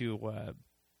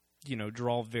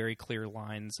draw very clear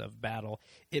lines of battle,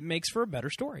 it makes for a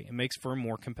better story. It makes for a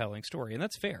more compelling story, and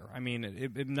that's fair. I mean,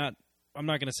 I'm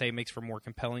not going to say it makes for a more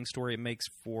compelling story. It makes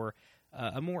for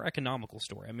a more economical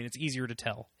story. I mean, it's easier to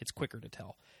tell. It's quicker to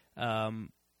tell. And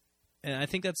I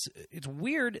think it's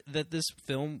weird that this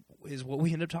film is what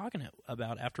we end up talking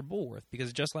about after Bulworth,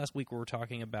 because just last week we were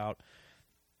talking about,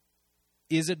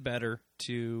 is it better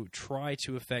to try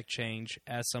to affect change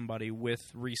as somebody with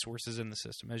resources in the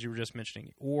system, as you were just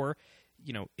mentioning, or,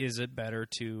 is it better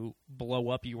to blow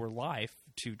up your life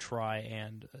to try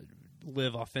and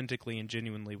live authentically and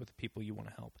genuinely with the people you want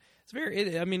to help?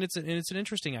 It's an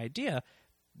interesting idea.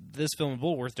 This film and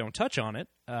Bulworth don't touch on it,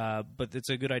 but it's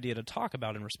a good idea to talk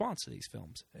about in response to these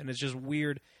films. And it's just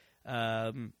weird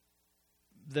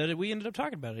that we ended up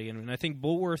talking about it again. And I think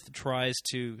Bulworth tries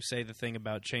to say the thing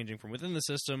about changing from within the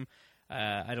system.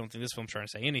 I don't think this film's trying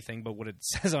to say anything, but what it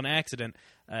says on accident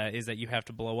is that you have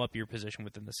to blow up your position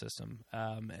within the system.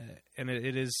 And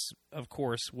it is, of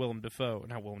course,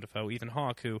 Ethan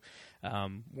Hawke, who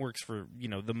works for,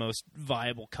 the most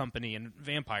viable company in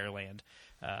vampire land.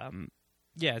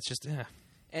 It's just...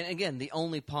 And again, the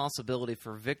only possibility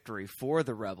for victory for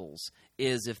the rebels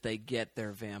is if they get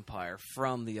their vampire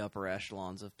from the upper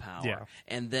echelons of power. Yeah.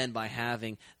 And then by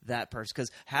having that person, because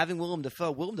having Willem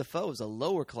Dafoe is a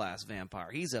lower class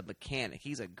vampire. He's a mechanic.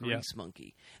 He's a grease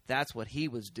monkey. That's what he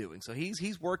was doing. So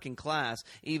he's working class,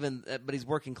 but he's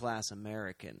working class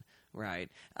American.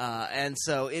 Right, and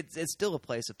so it's still a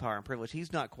place of power and privilege.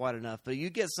 He's not quite enough, but you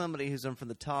get somebody who's from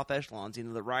the top echelons,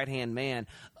 the right-hand man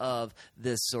of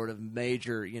this sort of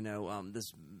major,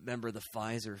 this member of the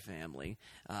Pfizer family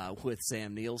with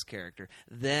Sam Neill's character,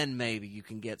 then maybe you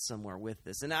can get somewhere with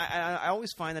this. And I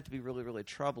always find that to be really, really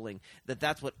troubling,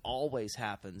 that's what always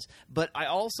happens. But I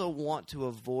also want to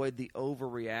avoid the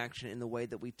overreaction in the way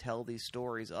that we tell these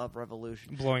stories of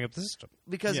revolution. Blowing up the system.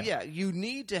 Because, you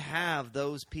need to have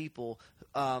those people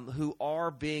who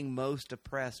are being most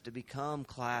oppressed to become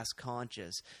class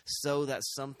conscious so that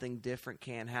something different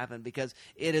can happen, because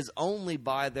it is only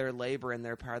by their labor and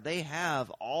their power. They have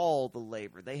all the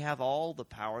labor. They have all the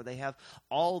power. They have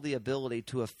all the ability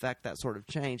to affect that sort of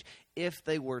change if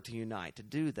they were to unite to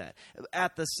do that.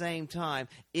 At the same time,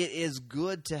 it is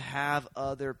good to have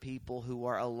other people who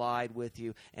are allied with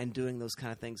you and doing those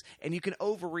kind of things. And you can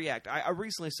overreact. I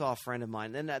recently saw a friend of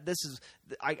mine, and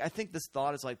I think this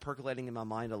thought is like percolating in my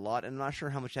mind a lot, and I'm not sure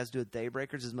how much it has to do with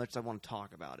Daybreakers as much as I want to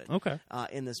talk about it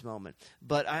in this moment.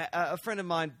 But a friend of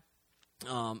mine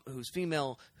who's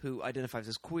female, who identifies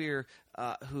as queer,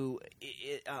 who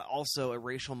also a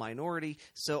racial minority.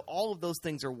 So all of those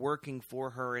things are working for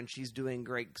her, and she's doing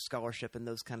great scholarship and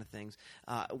those kind of things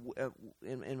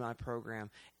in my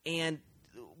program. And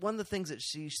one of the things that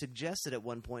she suggested at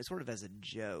one point, sort of as a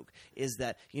joke, is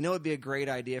that, it'd be a great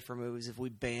idea for movies if we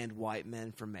banned white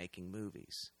men from making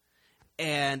movies.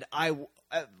 And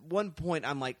at one point,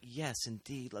 I'm like, yes,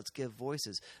 indeed, let's give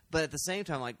voices. But at the same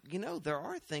time, there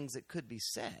are things that could be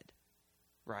said,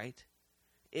 right?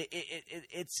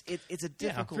 It's a Yeah,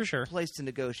 difficult for sure. place to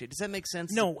negotiate. Does that make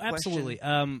sense? No, The question? absolutely.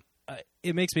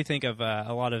 It makes me think of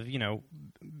a lot of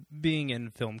being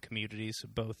in film communities,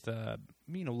 both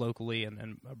locally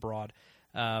and abroad.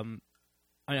 I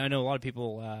know a lot of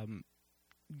people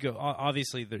go.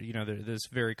 Obviously, there's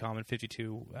very common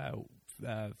 52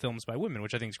 films by women,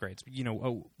 which I think is great.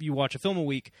 You watch a film a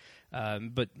week,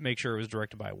 but make sure it was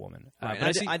directed by a woman. Right.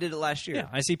 But I did it last year. Yeah,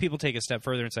 I see people take a step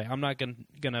further and say, I'm not going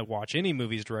to watch any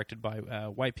movies directed by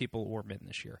white people or men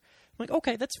this year. I'm like,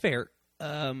 okay, that's fair.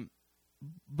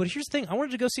 But here's the thing. I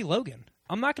wanted to go see Logan.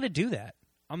 I'm not going to do that.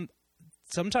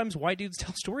 Sometimes white dudes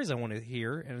tell stories I want to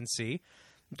hear and see.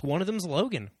 One of them's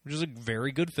Logan, which is a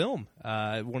very good film.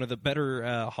 One of the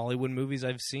better Hollywood movies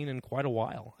I've seen in quite a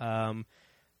while.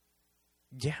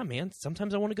 Yeah, man,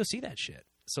 sometimes I want to go see that shit.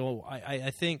 So I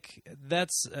think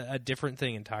that's a different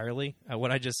thing entirely.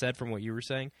 What I just said from what you were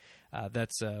saying,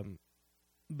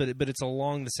 but it's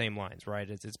along the same lines, right?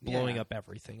 It's blowing up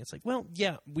everything. It's like, well,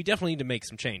 yeah, we definitely need to make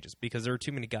some changes because there are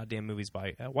too many goddamn movies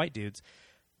by white dudes.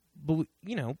 But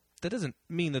that doesn't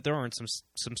mean that there aren't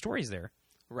some stories there.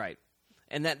 Right.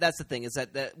 And that's the thing, is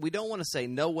that we don't want to say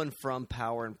no one from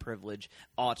power and privilege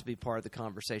ought to be part of the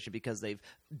conversation because they've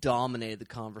dominated the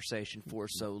conversation for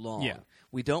so long. Yeah.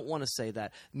 We don't want to say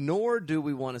that, nor do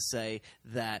we want to say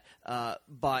that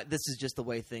but this is just the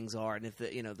way things are, and if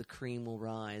the cream will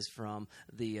rise from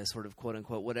the sort of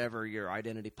quote-unquote whatever your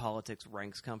identity politics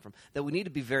ranks come from, that we need to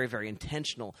be very, very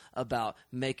intentional about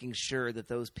making sure that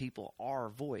those people are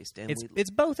voiced. And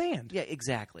It's both and. Yeah,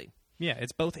 exactly. Yeah,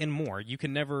 it's both and more. You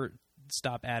can never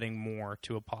stop adding more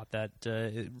to a pot that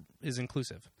is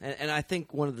inclusive. And I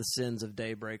think one of the sins of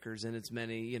Daybreakers, and its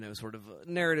many, sort of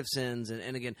narrative sins,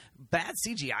 and again, bad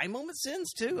CGI moment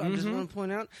sins, too, I just want to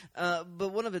point out. But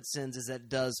one of its sins is that it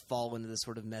does fall into this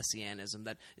sort of messianism,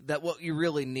 that what you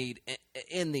really need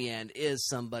in the end is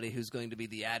somebody who's going to be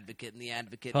the advocate, and the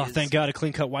advocate is... thank God a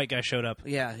clean-cut white guy showed up.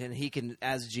 Yeah, and he can,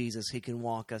 as Jesus, he can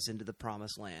walk us into the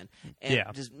promised land. And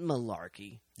just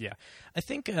malarkey. Yeah. I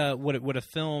think what a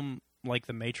film like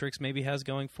The Matrix maybe has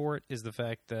going for it is the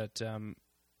fact that,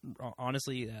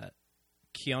 honestly,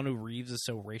 Keanu Reeves is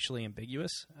so racially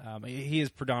ambiguous. He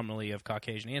is predominantly of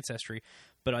Caucasian ancestry,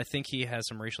 but I think he has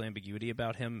some racial ambiguity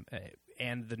about him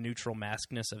and the neutral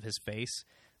maskness of his face,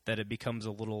 that it becomes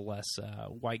a little less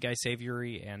white guy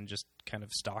saviory and just kind of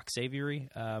stock saviory.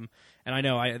 And I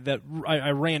know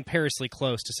I ran perilously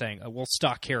close to saying, well,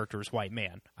 stock character is white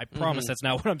man. I promise that's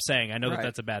not what I'm saying. I know that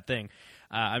that's a bad thing.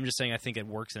 I'm just saying I think it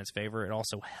works in its favor. It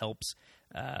also helps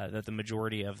that the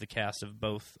majority of the cast of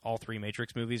all three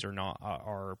Matrix movies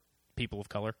are people of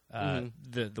color.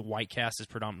 The white cast is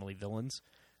predominantly villains,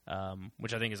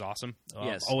 which I think is awesome.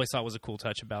 Yes. Always thought was a cool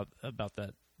touch about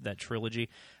that trilogy.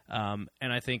 And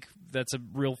I think that's a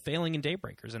real failing in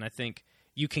Daybreakers. And I think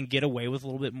you can get away with a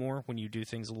little bit more when you do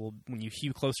things when you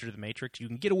hew closer to the Matrix. You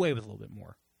can get away with a little bit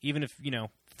more. Even if,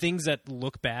 things that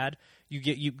look bad,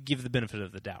 you give the benefit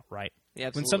of the doubt, right? Yeah,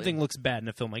 when something looks bad in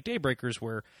a film like Daybreakers,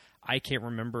 where I can't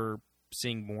remember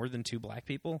seeing more than 2 black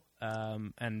people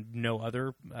and no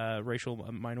other racial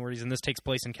minorities, and this takes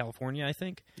place in California, I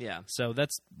think. Yeah. So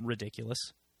that's ridiculous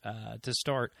to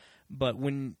start. But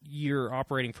when you're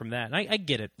operating from that, and I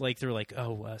get it. Like, they're like,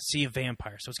 Sea of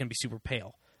Vampires, so it's going to be super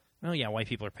pale. Well, yeah, white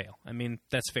people are pale. I mean,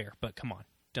 that's fair, but come on.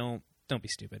 Don't be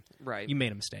stupid. Right. You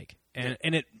made a mistake. And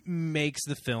it makes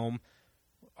the film...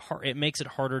 It makes it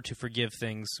harder to forgive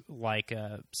things like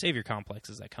savior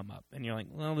complexes that come up. And you're like,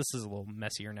 well, this is a little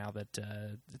messier now that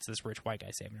it's this rich white guy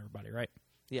saving everybody, right?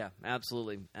 Yeah,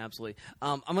 absolutely, absolutely.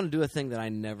 I'm going to do a thing that I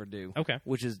never do. Okay.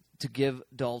 Which is to give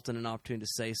Dalton an opportunity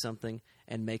to say something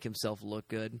and make himself look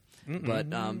good. But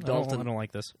Dalton, I don't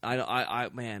like this.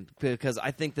 Man, because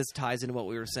I think this ties into what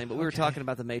we were saying. But we were talking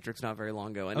about The Matrix not very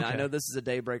long ago, and I know this is a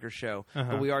Daybreaker show,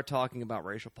 but we are talking about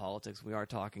racial politics. We are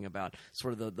talking about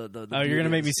sort of the you're going to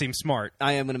make me seem smart.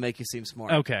 I am going to make you seem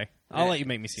smart. Okay. I'll let you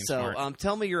make me seem smart. So,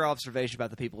 tell me your observation about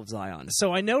the people of Zion.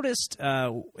 So I noticed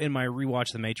in my rewatch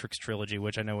of the Matrix trilogy,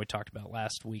 which I know we talked about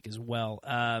last week as well,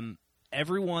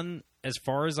 everyone, as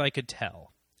far as I could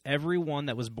tell, everyone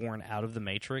that was born out of the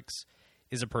Matrix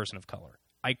is a person of color.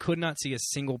 I could not see a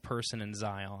single person in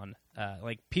Zion.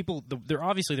 There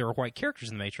are white characters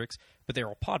in the Matrix, but they're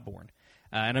all podborn.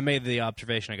 And I made the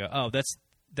observation. I go,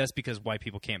 that's because white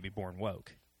people can't be born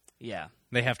woke. Yeah.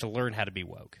 They have to learn how to be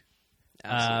woke.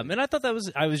 Absolutely. And I thought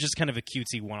I was just kind of a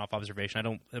cutesy one-off observation.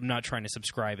 I'm not trying to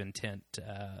subscribe intent to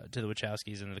the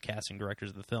Wachowskis and the casting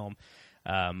directors of the film,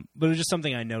 but it was just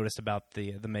something I noticed about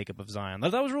the makeup of Zion. I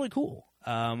thought that was really cool.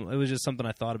 It was just something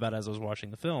I thought about as I was watching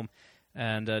the film.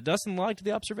 And Dustin liked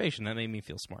the observation. That made me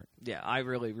feel smart. Yeah, I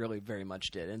really, really very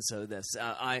much did. And so that's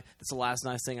the last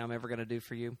nice thing I'm ever going to do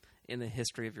for you in the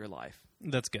history of your life.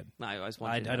 That's good. I always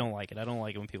want you to I know. don't like it. I don't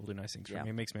like it when people do nice things for Yeah.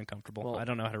 me. It makes me uncomfortable. Well- I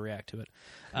don't know how to react to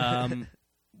it.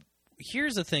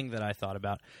 Here's the thing that I thought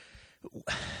about.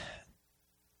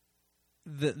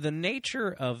 The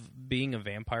nature of being a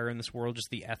vampire in this world, just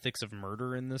the ethics of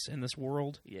murder in this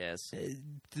world. Yes.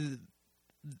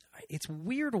 It's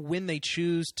weird when they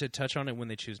choose to touch on it, when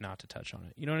they choose not to touch on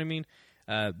it. You know what I mean?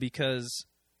 Because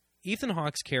Ethan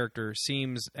Hawke's character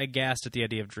seems aghast at the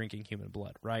idea of drinking human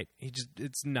blood, right?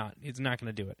 It's not going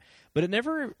to do it. But it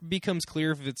never becomes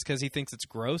clear if it's because he thinks it's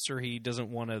gross or he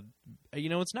doesn't want to.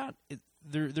 It's not.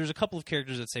 There's a couple of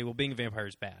characters that say, well, being a vampire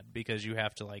is bad because you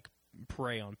have to like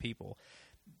prey on people.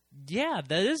 Yeah,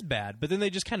 that is bad, but then they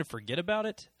just kind of forget about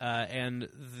it, and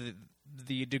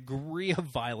the degree of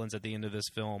violence at the end of this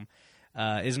film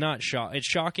is not it's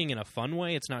shocking in a fun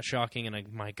way. It's not shocking in a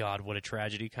my God, what a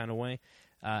tragedy kind of way,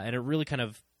 and it really kind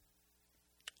of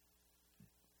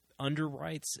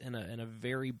underwrites in a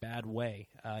very bad way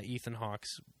Ethan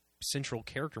Hawke's central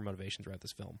character motivation throughout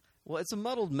this film. Well, it's a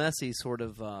muddled, messy sort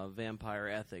of vampire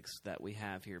ethics that we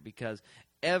have here because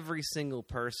every single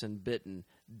person bitten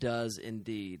does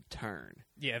indeed turn.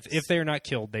 Yeah, if they're not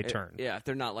killed, they turn. Yeah, if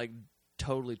they're not like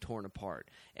totally torn apart.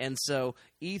 And so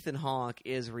Ethan Hawke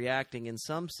is reacting in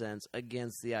some sense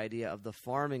against the idea of the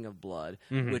farming of blood,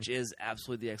 which is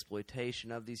absolutely the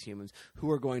exploitation of these humans who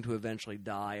are going to eventually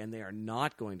die, and they are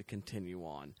not going to continue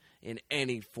on in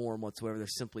any form whatsoever. They're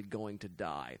simply going to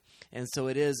die. And so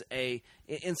it is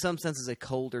in some senses, a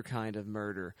colder kind of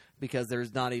murder because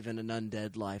there's not even an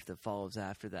undead life that follows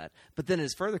after that. But then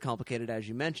it's further complicated, as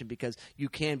you mentioned, because you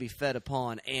can be fed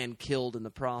upon and killed in the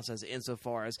process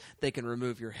insofar as they can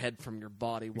remove your head from your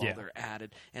body while they're at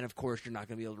it. And, of course, you're not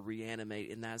going to be able to reanimate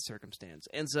in that circumstance.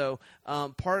 And so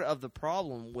part of the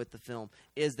problem with the film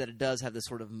is that it does have this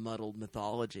sort of muddled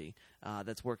mythology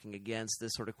that's working against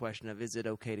this sort of question of is it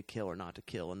okay to kill or not to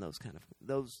kill, and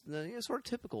those sort of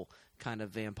typical kind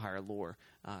of vampire lore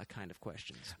kind of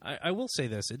questions. I will say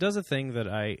this. It does a thing that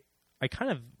I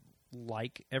kind of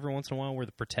like every once in a while where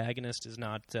the protagonist is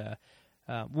not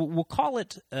we'll call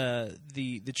it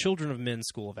the Children of Men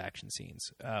school of action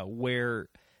scenes where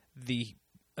the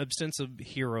ostensive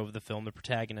hero of the film, the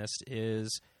protagonist,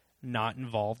 is not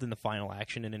involved in the final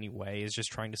action in any way, is just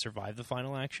trying to survive the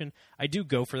final action. I do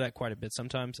go for that quite a bit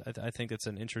sometimes. I think it's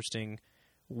an interesting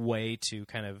way to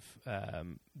kind of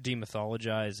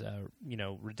demythologize,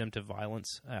 redemptive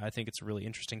violence. I think it's a really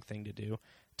interesting thing to do.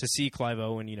 To see Clive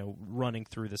Owen, running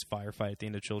through this firefight at the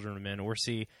end of Children of Men, or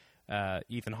see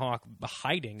Ethan Hawke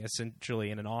hiding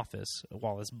essentially in an office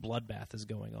while this bloodbath is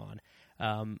going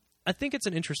on. I think it's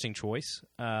an interesting choice,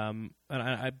 and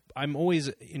I'm always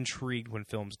intrigued when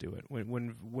films do it.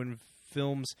 When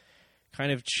films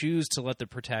kind of choose to let the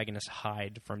protagonist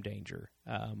hide from danger,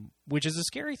 which is a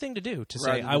scary thing to do. To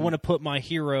say, I want to put my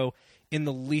hero in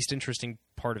the least interesting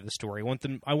part of the story.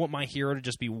 I want my hero to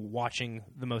just be watching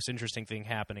the most interesting thing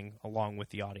happening along with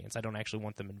the audience. I don't actually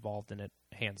want them involved in it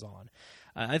hands-on.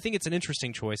 I think it's an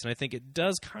interesting choice, and I think it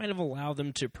does kind of allow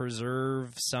them to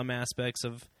preserve some aspects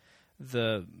of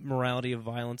the morality of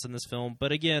violence in this film.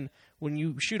 But again, when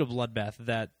you shoot a bloodbath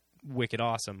that wicked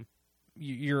awesome,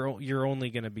 you're only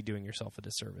going to be doing yourself a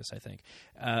disservice, I think.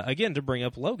 Again, to bring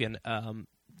up Logan,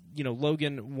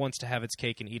 Logan wants to have its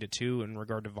cake and eat it too in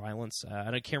regard to violence. I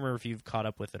can't remember if you've caught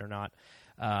up with it or not,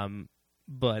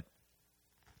 but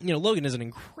Logan is an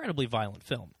incredibly violent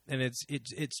film, and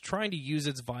it's trying to use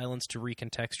its violence to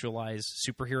recontextualize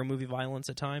superhero movie violence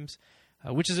at times.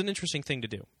 Which is an interesting thing to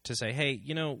do, to say, hey,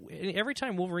 every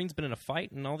time Wolverine's been in a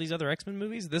fight in all these other X-Men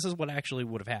movies, this is what actually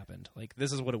would have happened. Like,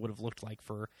 this is what it would have looked like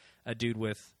for a dude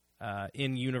with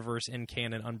in-universe,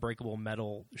 in-canon, unbreakable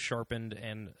metal sharpened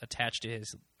and attached to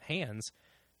his hands.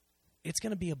 It's going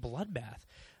to be a bloodbath.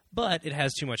 But it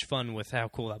has too much fun with how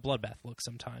cool that bloodbath looks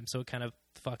sometimes, so it kind of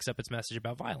fucks up its message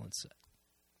about violence.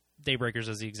 Daybreakers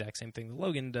does the exact same thing that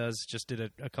Logan does, just did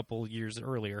it a couple years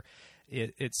earlier.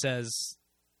 It says,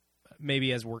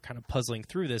 maybe as we're kind of puzzling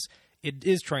through this, it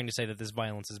is trying to say that this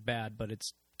violence is bad, but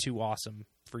it's too awesome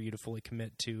for you to fully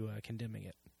commit to condemning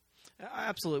it.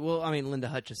 Absolutely. Well, I mean, Linda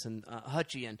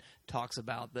Hutchian talks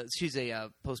about that. She's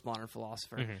a postmodern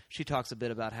philosopher. Mm-hmm. She talks a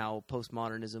bit about how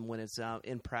postmodernism, when it's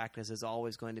in practice, is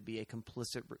always going to be a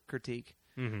complicit critique.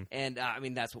 Mm-hmm. And I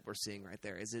mean, that's what we're seeing right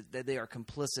there. Is that they are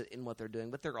complicit in what they're doing,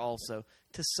 but they're also,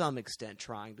 to some extent,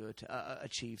 trying to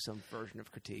achieve some version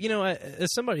of critique.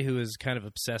 As somebody who is kind of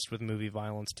obsessed with movie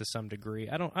violence to some degree,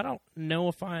 I don't know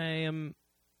if I am.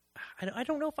 I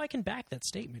don't know if I can back that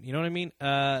statement. You know what I mean?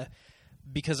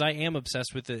 because I am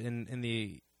obsessed with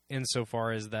it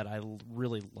insofar as that I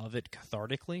really love it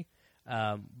cathartically,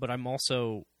 but I'm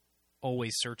also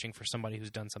always searching for somebody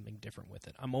who's done something different with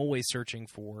it. I'm always searching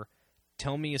for,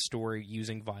 tell me a story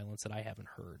using violence that I haven't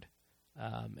heard.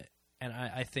 And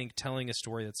I think telling a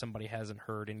story that somebody hasn't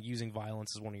heard and using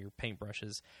violence as one of your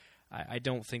paintbrushes, I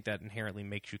don't think that inherently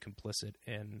makes you complicit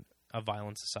in a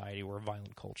violent society or a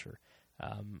violent culture.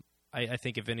 I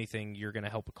think, if anything, you're going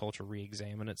to help a culture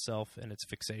re-examine itself and its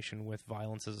fixation with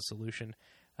violence as a solution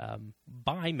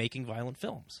by making violent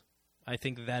films. I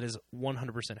think that is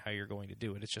 100% how you're going to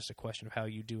do it. It's just a question of how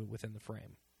you do it within the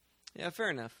frame. Yeah, fair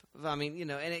enough. I mean,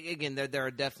 and again, there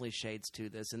are definitely shades to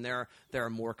this, and there are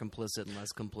more complicit and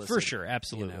less complicit. For sure,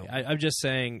 absolutely. I'm just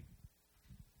saying,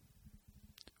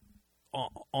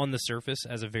 on the surface,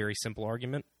 as a very simple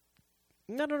argument,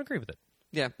 I don't agree with it.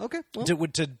 Yeah. Okay. Well.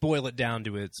 To boil it down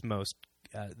to its most,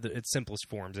 its simplest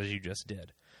forms, as you just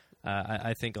did.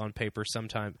 I think on paper,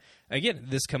 sometimes, again,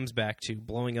 this comes back to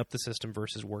blowing up the system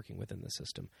versus working within the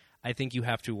system. I think you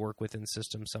have to work within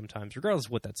systems sometimes, regardless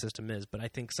of what that system is, but I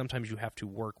think sometimes you have to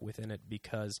work within it,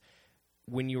 because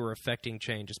when you're affecting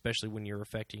change, especially when you're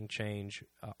affecting change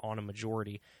on a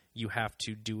majority, you have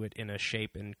to do it in a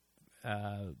shape and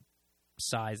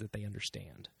size that they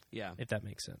understand. Yeah. If that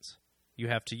makes sense. You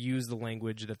have to use the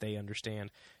language that they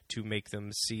understand to make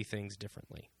them see things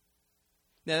differently.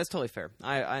 Yeah, that's totally fair.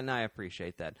 I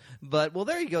appreciate that. But, well,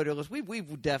 there you go, Douglas.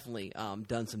 We've definitely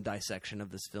done some dissection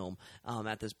of this film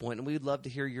at this point, and we'd love to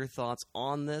hear your thoughts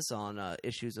on this, on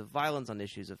issues of violence, on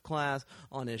issues of class,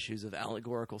 on issues of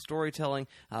allegorical storytelling.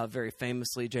 Very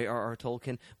famously, J.R.R.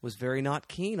 Tolkien was very not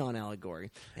keen on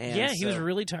allegory. And yeah, he was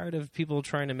really tired of people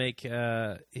trying to make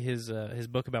his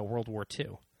book about World War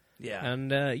II. Yeah.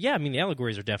 And, I mean, the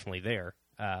allegories are definitely there.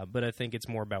 But I think it's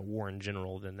more about war in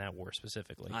general than that war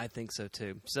specifically. I think so,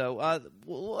 too. So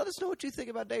let us know what you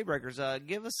think about Daybreakers.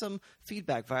 Give us some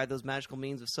feedback via those magical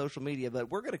means of social media.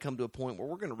 But we're going to come to a point where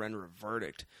we're going to render a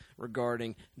verdict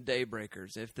regarding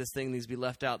Daybreakers. If this thing needs to be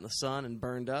left out in the sun and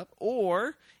burned up,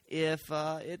 or if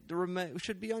it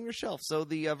should be on your shelf. So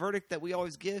the verdict that we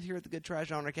always give here at the Good Trash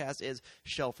Genrecast is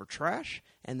shelf or trash,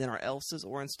 and then our else's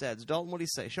or insteads. Dalton, what do you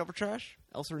say? Shelf or trash?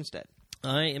 Else or instead?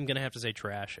 I am going to have to say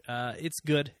trash. It's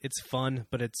good. It's fun,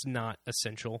 but it's not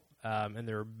essential. And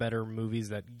there are better movies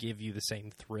that give you the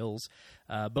same thrills,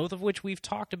 both of which we've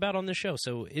talked about on the show.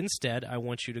 So instead, I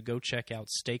want you to go check out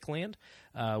Stakeland,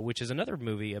 which is another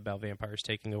movie about vampires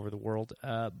taking over the world.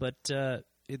 But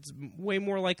it's way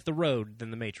more like The Road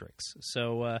than The Matrix.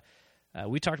 So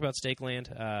we talked about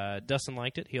Stakeland. Dustin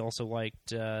liked it. He also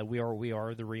liked We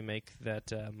Are, the remake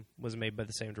that was made by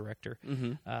the same director.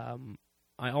 Mm-hmm.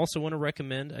 I also want to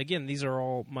recommend, again, these are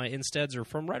all, my insteads are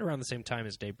from right around the same time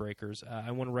as Daybreakers. I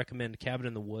want to recommend Cabin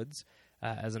in the Woods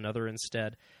as another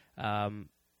instead,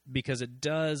 because it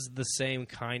does the same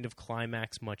kind of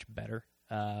climax much better.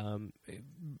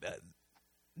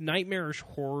 Nightmarish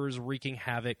horrors wreaking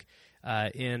havoc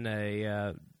in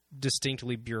a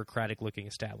distinctly bureaucratic-looking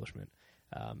establishment.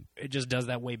 It just does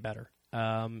that way better.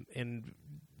 And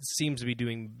seems to be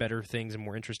doing better things and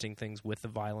more interesting things with the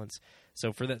violence.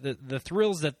 So for the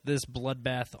thrills that this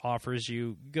bloodbath offers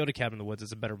you, go to Cabin in the Woods.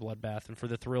 It's a better bloodbath. And for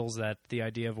the thrills that the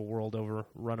idea of a world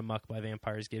overrun amok by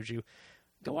vampires gives you,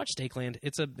 go watch Stakeland.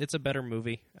 It's a better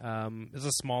movie. It's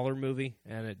a smaller movie,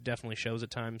 and it definitely shows at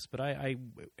times. But I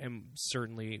am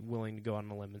certainly willing to go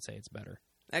on a limb and say it's better.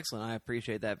 Excellent. I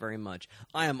appreciate that very much.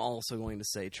 I am also going to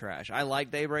say trash. I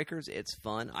like Daybreakers. It's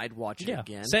fun. I'd watch it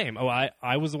again. Same. Oh,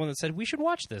 I was the one that said we should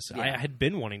watch this. Yeah. I had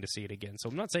been wanting to see it again, so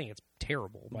I'm not saying it's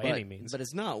terrible by any means. But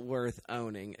it's not worth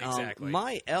owning. Exactly.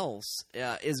 My else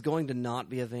is going to not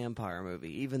be a vampire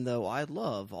movie, even though I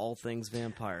love all things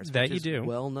vampires. That which you is do.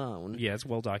 well known. Yeah, it's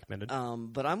well documented.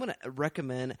 But I'm going to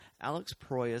recommend Alex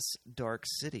Proyas' Dark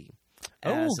City.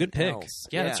 Oh, good pick. Else.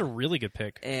 Yeah, that's a really good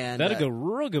pick. And that'd go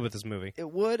real good with this movie.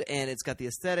 It would, and it's got the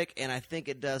aesthetic, and I think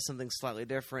it does something slightly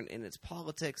different in its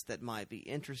politics that might be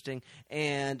interesting.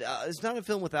 And it's not a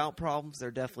film without problems. There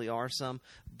definitely are some,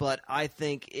 but I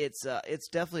think it's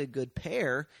definitely a good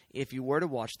pair if you were to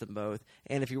watch them both.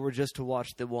 And if you were just to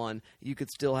watch the one, you could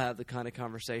still have the kind of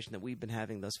conversation that we've been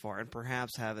having thus far, and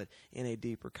perhaps have it in a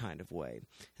deeper kind of way.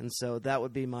 And so that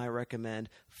would be my recommend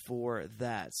for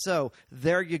that. So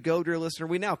there you go, dear listener.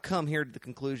 We now come here to the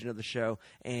conclusion of the show,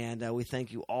 and we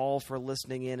thank you all for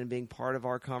listening in and being part of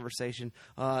our conversation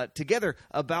together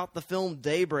about the film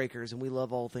Daybreakers. And we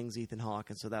love all things Ethan Hawke,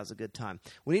 and so that was a good time.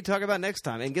 We need to talk about next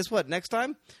time. And guess what? Next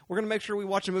time, we're going to make sure we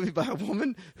watch a movie by a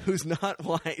woman who's not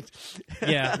white.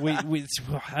 Yeah, we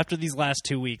after these last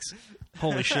 2 weeks,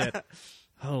 holy shit.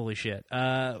 Holy shit. We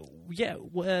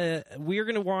are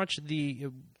going to watch the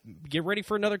get ready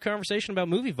for another conversation about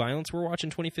movie violence. We're watching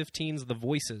 2015's The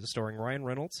Voices, starring Ryan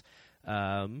Reynolds.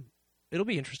 It'll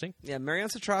be interesting. Yeah, Marianne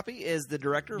Satrapi is the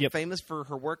director, Yep. famous for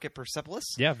her work at Persepolis.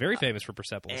 Yeah, very famous for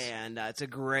Persepolis. And it's a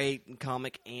great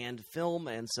comic and film,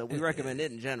 and so we recommend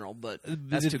it in general, but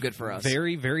that's It's too good for us.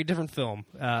 Very, very different film.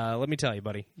 Let me tell you,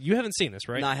 buddy. You haven't seen this,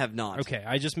 right? No, I have not. Okay,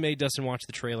 I just made Dustin watch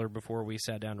the trailer before we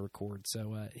sat down to record,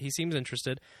 so he seems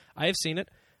interested. I have seen it.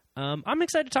 I'm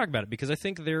excited to talk about it because I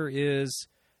think there is...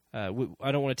 I don't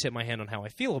want to tip my hand on how I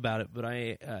feel about it, but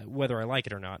whether I like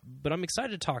it or not. But I'm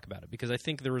excited to talk about it because I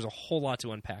think there is a whole lot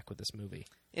to unpack with this movie.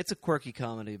 It's a quirky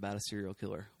comedy about a serial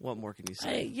killer. What more can you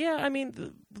say?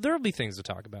 There will be things to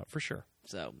talk about for sure.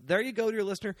 So there you go, dear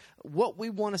listener. What we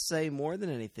want to say more than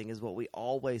anything is what we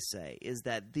always say, is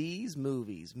that these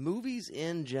movies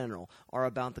in general, are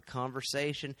about the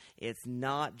conversation. It's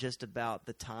not just about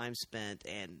the time spent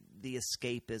and the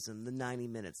escapism, the 90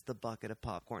 minutes, the bucket of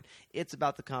popcorn. It's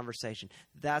about the conversation.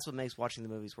 That's what makes watching the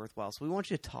movies worthwhile. So we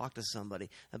want you to talk to somebody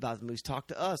about the movies. Talk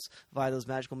to us via those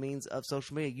magical means of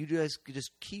social media. You guys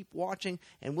just keep watching,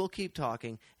 and we'll keep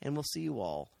talking, and we'll see you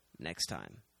all next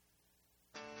time.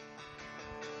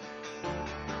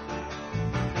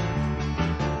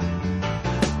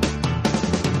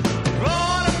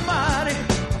 Lord Almighty,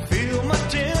 I feel my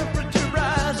temperature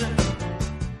rising.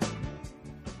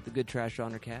 The Good Trash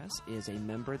Genrecast is a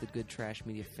member of the Good Trash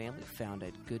Media family, found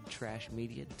at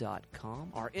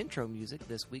goodtrashmedia.com. Our intro music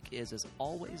this week is, as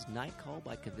always, Night Call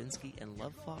by Kavinsky and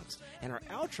Love Fox. And our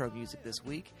outro music this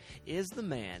week is The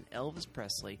Man, Elvis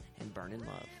Presley, and Burnin'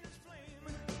 Love.